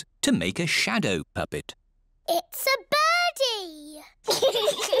hands to make a shadow puppet. It's a birdie.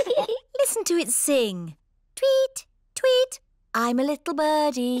 Listen to it sing. Tweet, tweet, I'm a little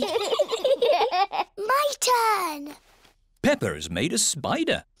birdie. My turn. Peppa has made a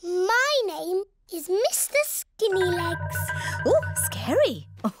spider. My name is Mr. Skinny Legs. Oh, scary.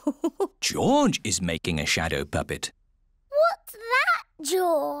 George is making a shadow puppet. What's that,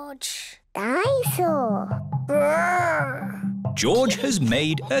 George? Dinosaur. George has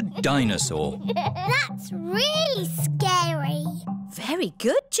made a dinosaur. That's really scary. Very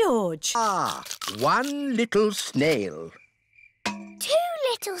good, George. Ah, one little snail. 2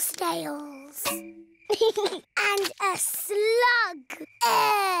 little snails. And a slug.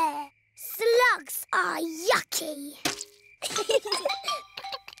 Slugs are yucky.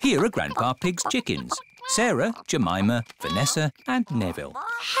 Here are Grandpa Pig's chickens. Sarah, Jemima, Vanessa and Neville.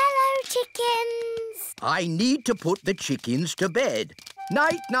 Hello, chickens. I need to put the chickens to bed.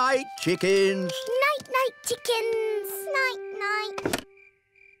 Night-night, chickens. Night-night, chickens. Night-night.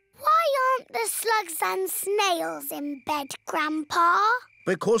 Why aren't the slugs and snails in bed, Grandpa?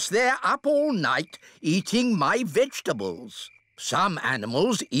 Because they're up all night eating my vegetables. Some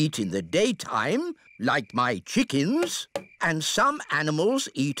animals eat in the daytime, like my chickens, and some animals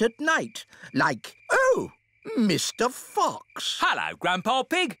eat at night, like, Mr. Fox. Hello, Grandpa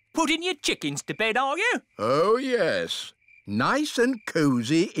Pig. Putting your chickens to bed, are you? Oh, yes. Nice and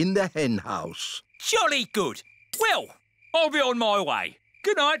cosy in the hen house. Jolly good. Well, I'll be on my way.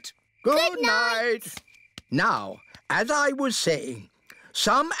 Good night. Good night. Now, as I was saying,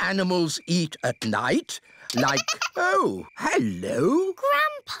 some animals eat at night, like... Oh, hello.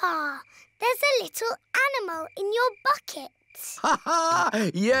 Grandpa, there's a little animal in your bucket. Ha ha!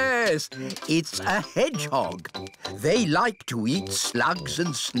 Yes, it's a hedgehog. They like to eat slugs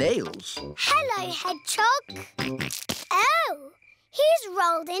and snails. Hello, hedgehog. Oh, he's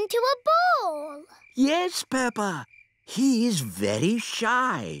rolled into a ball. Yes, Peppa. He is very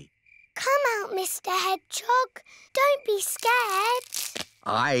shy. Come out, Mr. Hedgehog. Don't be scared.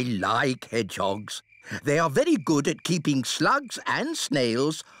 I like hedgehogs. They are very good at keeping slugs and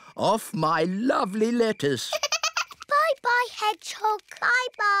snails off my lovely lettuce. Bye-bye, Hedgehog.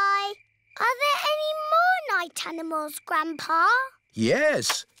 Bye-bye. Are there any more night animals, Grandpa?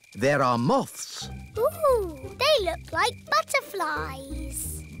 Yes, there are moths. Ooh, they look like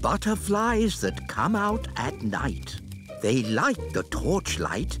butterflies. Butterflies that come out at night. They like the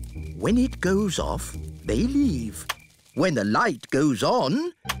torchlight. When it goes off, they leave. When the light goes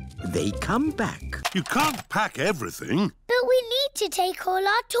on, they come back. You can't pack everything. But we need to take all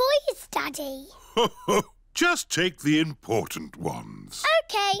our toys, Daddy. Just take the important ones.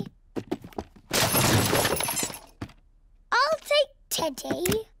 OK. I'll take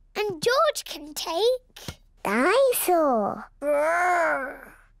Teddy, and George can take... Dinosaur.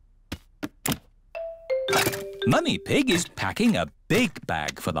 Mummy Pig is packing a big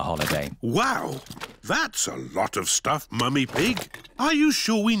bag for the holiday. Wow, that's a lot of stuff, Mummy Pig. Are you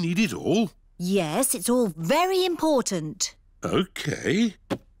sure we need it all? Yes, it's all very important. OK.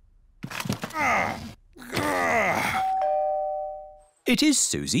 It is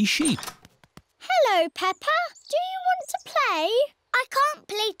Suzy Sheep. Hello, Peppa. Do you want to play? I can't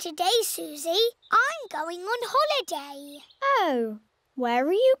play today, Suzy. I'm going on holiday. Oh, where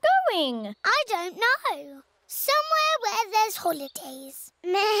are you going? I don't know. Somewhere where there's holidays.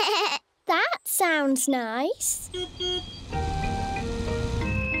 That sounds nice.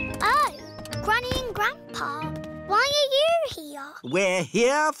 Oh, Granny and Grandpa. Why are you here? We're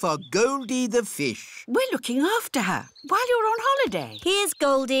here for Goldie the fish. We're looking after her while you're on holiday. Here's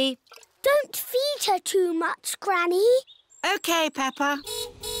Goldie. Don't feed her too much, Granny. OK, Peppa.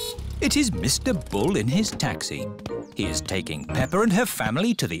 It is Mr. Bull in his taxi. He is taking Peppa and her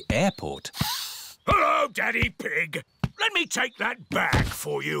family to the airport. Hello, Daddy Pig. Let me take that bag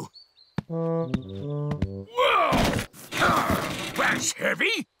for you. Whoa! That's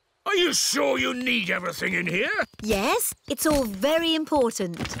heavy. Are you sure you need everything in here? Yes, it's all very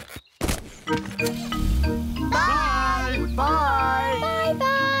important. Bye! Bye!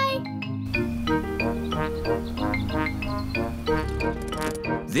 Bye-bye!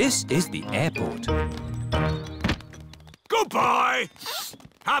 This is the airport. Goodbye.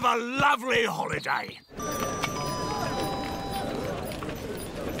 Have a lovely holiday.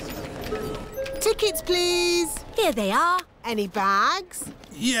 Tickets, please. Here they are. Any bags?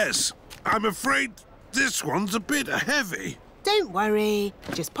 Yes, I'm afraid this one's a bit heavy. Don't worry.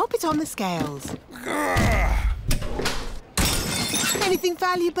 Just pop it on the scales. Anything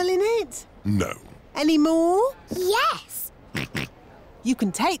valuable in it? No. Any more? Yes. You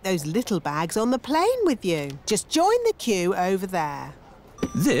can take those little bags on the plane with you. Just join the queue over there.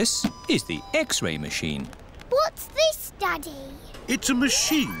 This is the X-ray machine. What's this, Daddy? It's a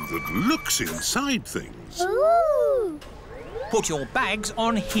machine that looks inside things. Ooh. Put your bags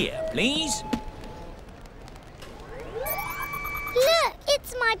on here, please. Look,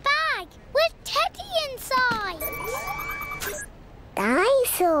 it's my bag with Teddy inside.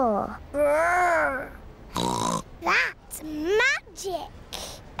 Dinosaur. That's magic.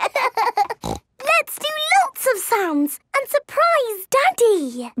 Let's do lots of sounds and surprise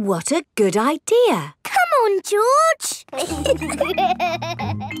Daddy. What a good idea. Come on, George.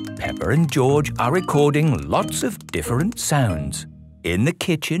 Peppa and George are recording lots of different sounds. In the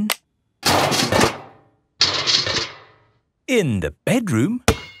kitchen. In the bedroom.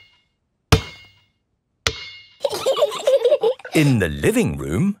 In the living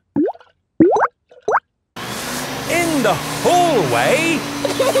room. In the hallway.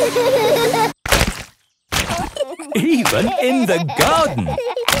 Even in the garden.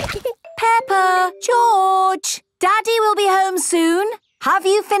 Peppa, George, Daddy will be home soon. Have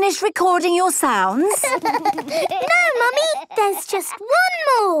you finished recording your sounds? No, Mummy. There's just one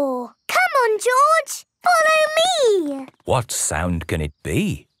more. Come on, George. Follow me. What sound can it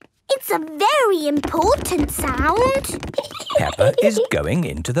be? It's a very important sound. Peppa is going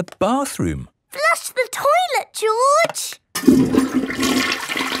into the bathroom. Flush the toilet, George.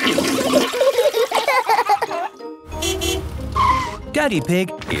 Daddy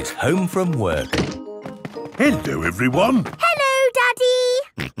Pig is home from work. Hello, everyone. Hello,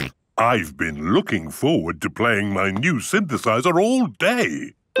 Daddy. I've been looking forward to playing my new synthesizer all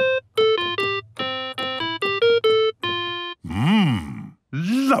day.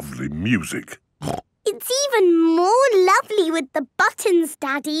 Lovely music. It's even more lovely with the buttons,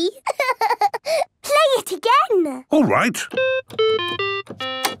 Daddy. Play it again. All right.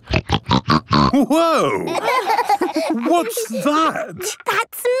 Whoa! What's that?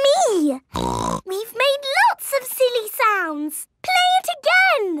 That's me. We've made lots of silly sounds. Play it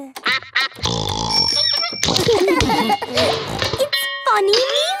again.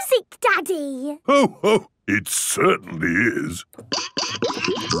 Ho, ho! It certainly is.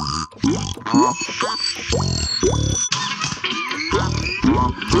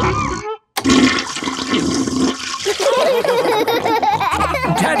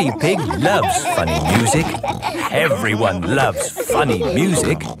 Daddy Pig loves funny music. Everyone loves funny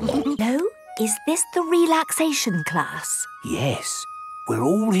music. Hello? Is this the relaxation class? Yes, we're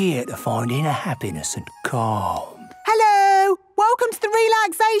all here to find inner happiness and calm. Hello! Welcome to the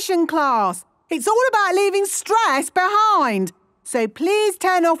relaxation class. It's all about leaving stress behind. So please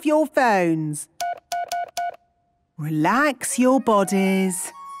turn off your phones. Relax your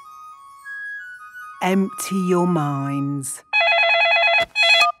bodies. Empty your minds.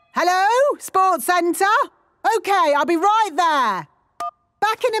 Hello? Sports Centre? OK, I'll be right there.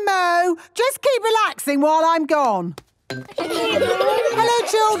 Back in a mo. Just keep relaxing while I'm gone. Hello,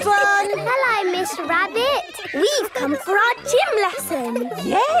 children. Hello, Miss Rabbit. We've come for our gym lesson.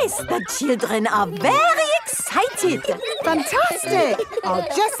 Yes, the children are very excited. Fantastic. I'll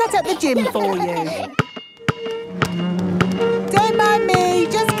just set up the gym for you. Don't mind me.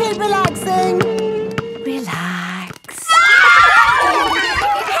 Just keep relaxing. Relax.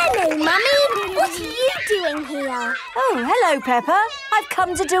 Hello, Mummy. What are you doing here? Oh, hello, Peppa. I've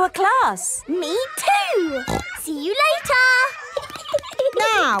come to do a class. Me too. See you later.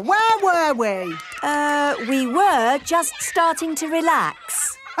 Now, where were we? We were just starting to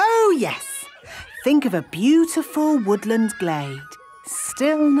relax. Oh, yes. Think of a beautiful woodland glade.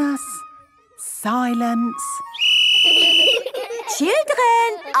 Stillness, silence.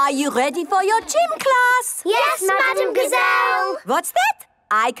 Children, are you ready for your gym class? Yes, Madam Gazelle. What's that?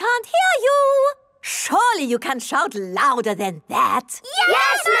 I can't hear you. Surely you can shout louder than that.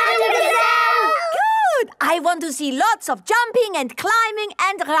 Yes, Madam Gazelle. Good. I want to see lots of jumping and climbing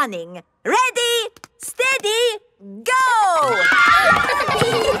and running. Ready, steady, go!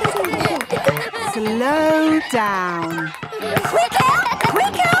 Slow down. Quicker,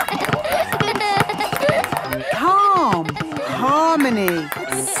 quicker. Calm. Harmony.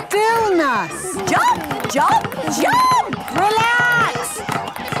 Stillness. Jump, jump, jump. Relax.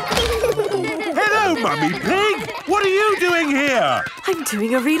 Hello, Mummy Pig. What are you doing here? I'm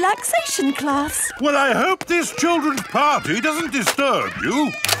doing a relaxation class. Well, I hope this children's party doesn't disturb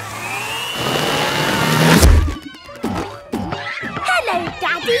you. Hello,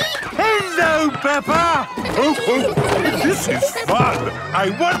 Daddy. Hello, Peppa. Oh, oh, this is fun. I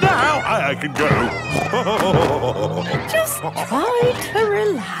wonder how high I can go. Just try to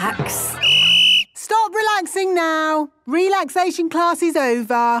relax. Stop relaxing now. Relaxation class is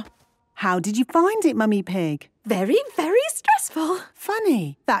over. How did you find it, Mummy Pig? Very, very stressful.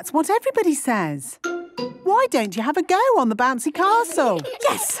 Funny. That's what everybody says. Why don't you have a go on the bouncy castle?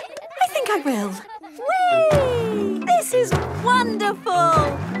 Yes, I think I will. Whee! This is wonderful.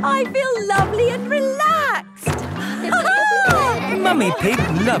 I feel lovely and relaxed. Mummy Pig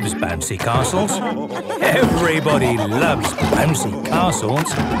loves bouncy castles. Everybody loves bouncy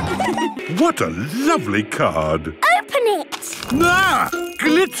castles. What a lovely card. Open it. Ah!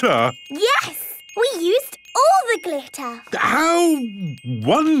 Glitter! Yes, we used all the glitter. How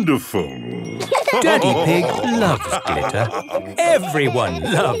wonderful. Daddy Pig loves glitter. Everyone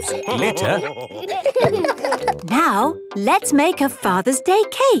loves glitter. Now, let's make a Father's Day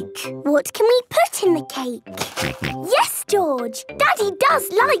cake. What can we put in the cake? Yes, George. Daddy does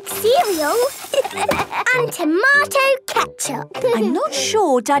like cereal. And tomato ketchup. I'm not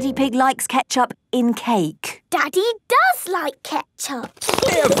sure Daddy Pig likes ketchup in cake. Daddy does like ketchup.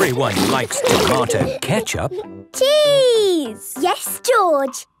 Everyone likes tomato ketchup. Cheese! Yes,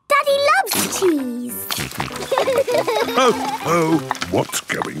 George. Daddy loves cheese. Oh, what's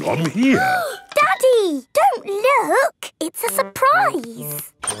going on here? Daddy, don't look. It's a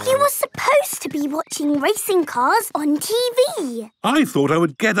surprise. You were supposed to be watching racing cars on TV. I thought I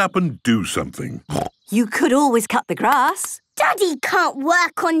would get up and do something. You could always cut the grass. Daddy can't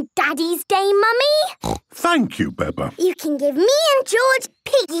work on Daddy's Day, Mummy. Thank you, Peppa. You can give me and George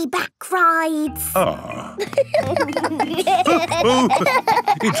piggyback rides. Ah.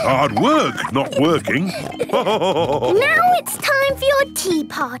 It's hard work, not working. Now it's time for your tea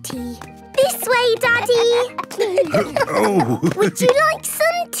party. This way, Daddy. Oh. Would you like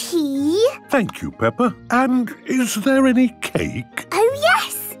some tea? Thank you, Peppa. And is there any cake? Oh,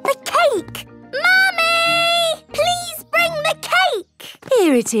 yes, the cake. Mummy! Please bring the cake.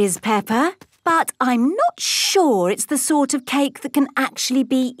 Here it is, Peppa. But I'm not sure it's the sort of cake that can actually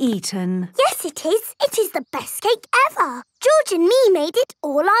be eaten. Yes, it is. It is the best cake ever. George and me made it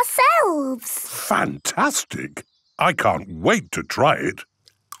all ourselves. Fantastic. I can't wait to try it.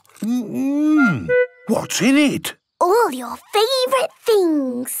 What's in it? All your favourite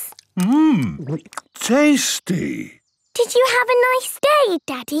things. Tasty. Did you have a nice day,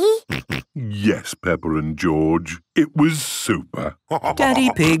 Daddy? Yes, Peppa and George. It was super. Daddy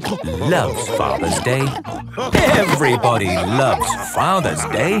Pig loves Father's Day. Everybody loves Father's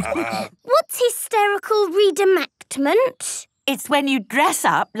Day. What's hysterical reenactment? It's when you dress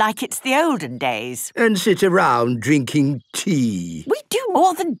up like it's the olden days. And sit around drinking tea. We do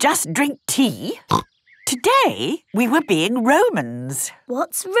more than just drink tea. Today, we were being Romans.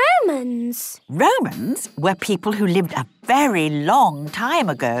 What's Romans? Romans were people who lived a very long time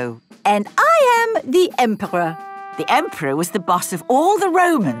ago. And I am the Emperor. The Emperor was the boss of all the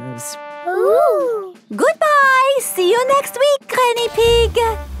Romans. Ooh. Goodbye. See you next week, Granny Pig.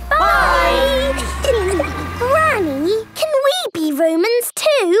 Bye. Granny, can we be Romans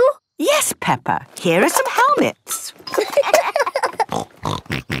too? Yes, Peppa. Here are some helmets.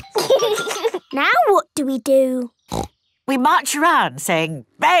 Now what do we do? We march around saying,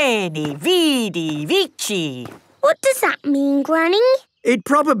 Veni, Vidi, Vici. What does that mean, Granny? It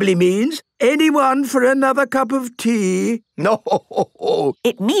probably means anyone for another cup of tea. No.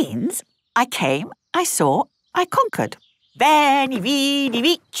 It means I came, I saw, I conquered. Veni, Vidi,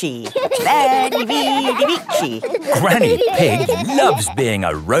 Vici. Veni, Vidi, Vici. Granny Pig loves being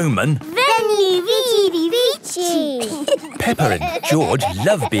a Roman. Veni, vidi, vici. Peppa and George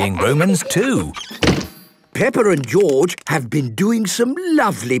love being Romans too. Peppa and George have been doing some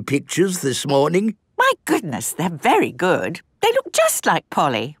lovely pictures this morning. My goodness, they're very good. They look just like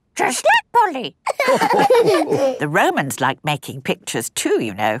Polly. Just like Polly. The Romans liked making pictures too,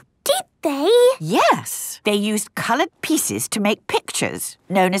 you know. Did they? Yes. They used coloured pieces to make pictures,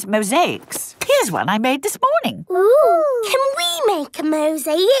 known as mosaics. Here's one I made this morning. Ooh. Can we make a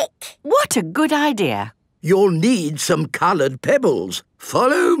mosaic? What a good idea. You'll need some coloured pebbles.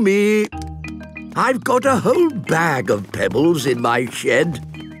 Follow me. I've got a whole bag of pebbles in my shed.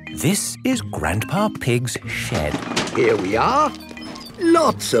 This is Grandpa Pig's shed. Here we are.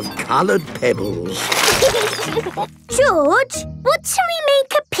 Lots of coloured pebbles. George, what shall we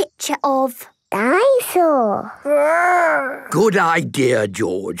make a picture of? Dinosaur. Good idea,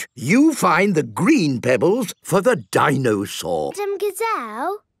 George. You find the green pebbles for the dinosaur. Madam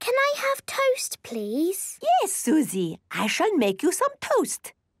Gazelle, can I have toast, please? Yes, Suzy. I shall make you some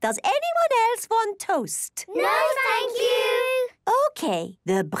toast. Does anyone else want toast? No, thank you. Okay,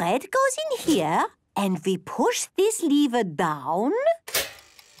 the bread goes in here and we push this lever down.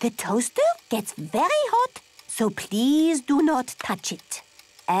 The toaster gets very hot, so please do not touch it.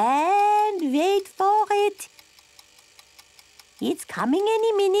 And wait for it. It's coming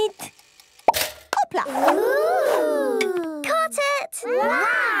any minute. Hoopla! Ooh! Got it!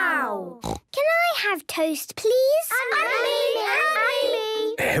 Wow! Can I have toast, please? And me.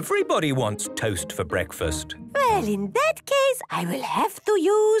 Everybody wants toast for breakfast. Well, in that case, I will have to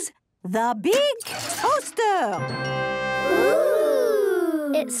use the big toaster. Ooh!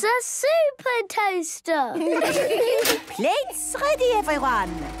 It's a super toaster. Plates ready, everyone.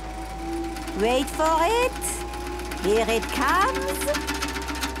 Wait for it. Here it comes.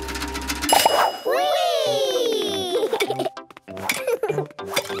 Whee!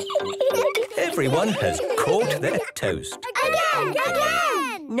 Everyone has caught their toast. Again!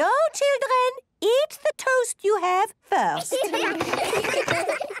 No, children. Eat the toast you have first. Can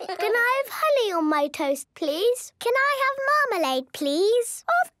I have honey on my toast, please? Can I have marmalade, please?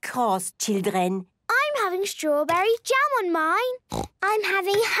 Of course, children. I'm having strawberry jam on mine. I'm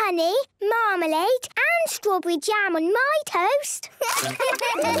having honey, marmalade and strawberry jam on my toast.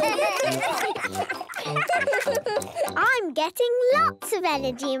 I'm getting lots of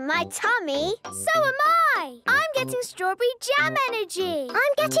energy in my tummy. So am I. I'm getting strawberry jam energy.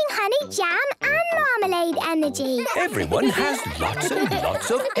 I'm getting honey jam and marmalade energy. Everyone has lots and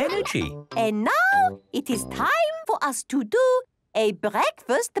lots of energy. And now it is time for us to do a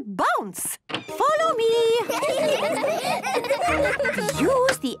breakfast bounce. Follow me.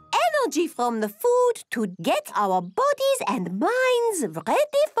 Use the energy from the food to get our bodies and minds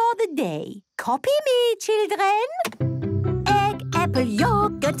ready for the day. Copy me, children. Egg, apple,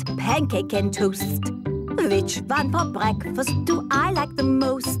 yogurt, pancake and toast. Which one for breakfast do I like the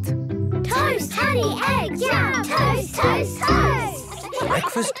most? Toast, honey, egg, jam. Toast, toast, toast.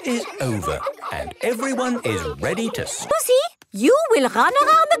 Breakfast is over and everyone is ready to... Suzy, you will run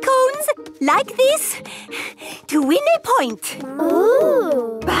around the cones like this to win a point.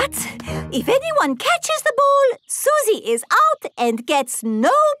 Ooh. But if anyone catches the ball, Suzy is out and gets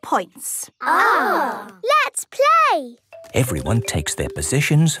no points. Ah. Let's play. Everyone takes their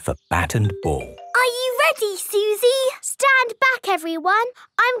positions for bat and ball. Are you ready, Suzy? Stand back, everyone.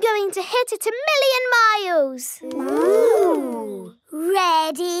 I'm going to hit it 1,000,000 miles. Ooh.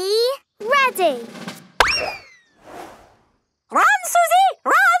 Ready? Ready. Run, Suzy!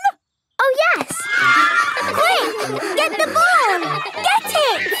 Run! Oh, yes. Quick, get the ball. Get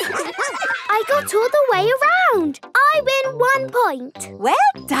it. I got all the way around. I win 1 point. Well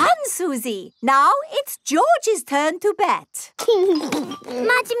done, Suzy. Now it's George's turn to bat.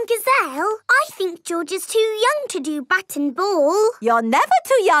 Madam Gazelle, I think George is too young to do bat and ball. You're never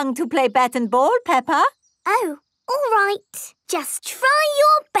too young to play bat and ball, Peppa. Oh, all right. Just try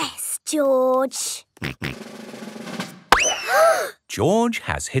your best, George. George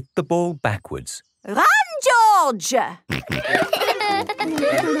has hit the ball backwards. Run, George! Get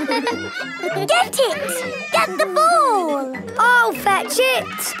it! Get the ball! I'll fetch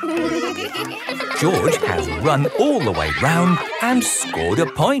it! George has run all the way round and scored a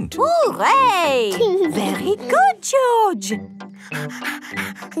point. Hooray! Very good, George.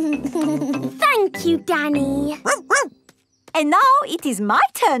 Thank you, Danny. And now it is my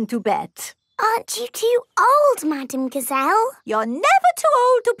turn to bet. Aren't you too old, Madam Gazelle? You're never too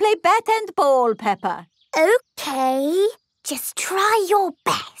old to play bat and ball, Peppa. OK. Just try your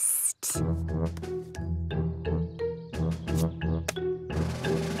best.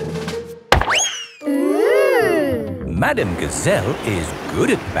 Ooh. Madam Gazelle is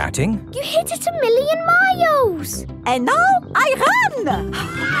good at batting. You hit it 1,000,000 miles. And now I run.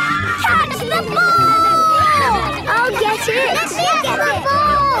 Catch the ball! I'll get it. Get the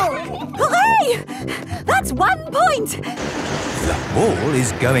ball! Hooray! That's 1 point. The ball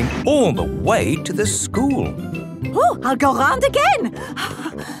is going all the way to the school. Oh, I'll go round again.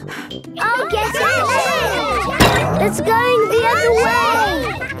 I'll get it. It's going the other way.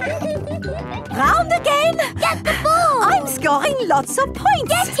 Round again. Get the ball. I'm scoring lots of points.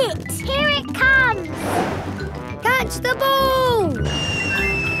 Get it. Here it comes. Catch the ball.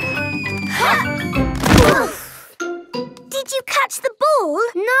 Did you catch the ball?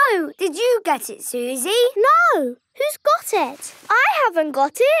 No. Did you get it, Suzy? No. Who's got it? I haven't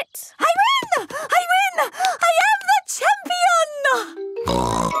got it. I win! I win! I am the champion!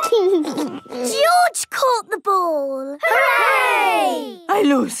 George caught the ball. Hooray!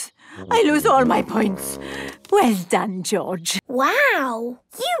 I lose all my points. Well done, George. Wow.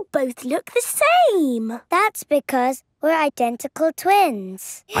 You both look the same. That's because we're identical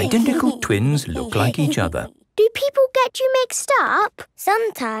twins. Identical twins look like each other. Do people get you mixed up?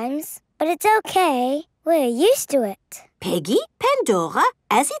 Sometimes, but it's okay. We're used to it. Peggy, Pandora,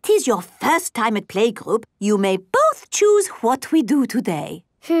 as it is your first time at playgroup, you may both choose what we do today.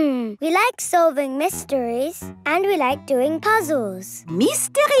 We like solving mysteries and we like doing puzzles.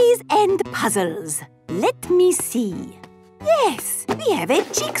 Mysteries and puzzles. Let me see. Yes, we have a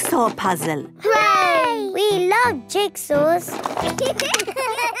jigsaw puzzle. Hooray! We love jigsaws.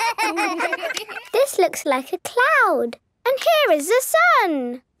 This looks like a cloud. And here is the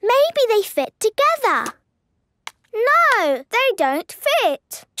sun. Maybe they fit together. No, they don't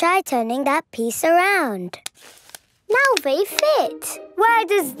fit. Try turning that piece around. Now they fit. Where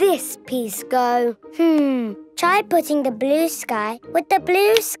does this piece go? Try putting the blue sky with the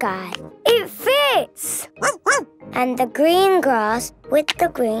blue sky. It fits. And the green grass with the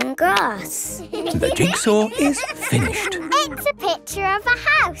green grass. The jigsaw is finished. It's a picture of a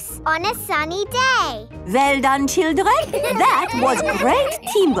house on a sunny day. Well done, children. That was great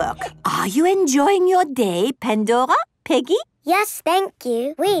teamwork. Are you enjoying your day, Pandora, Peggy? Yes, thank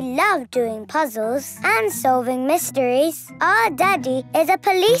you. We love doing puzzles and solving mysteries. Our daddy is a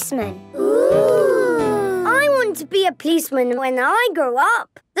policeman. Ooh! I want to be a policeman when I grow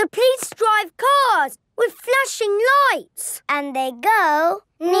up. The police drive cars with flashing lights. And they go...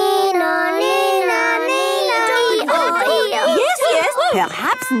 Nina, Nina, Nina, Yes.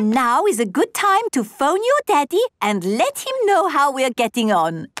 Perhaps now is a good time to phone your daddy and let him know how we're getting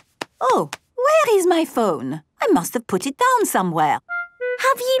on. Oh, where is my phone? I must have put it down somewhere.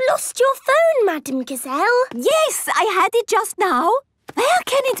 Have you lost your phone, Madam Gazelle? Yes, I had it just now. Where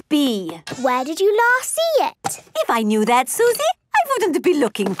can it be? Where did you last see it? If I knew that, Suzy, I wouldn't be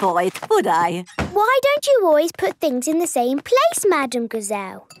looking for it, would I? Why don't you always put things in the same place, Madam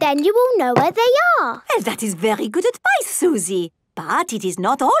Gazelle? Then you will know where they are. Well, that is very good advice, Suzy. But it is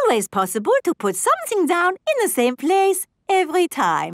not always possible to put something down in the same place every time.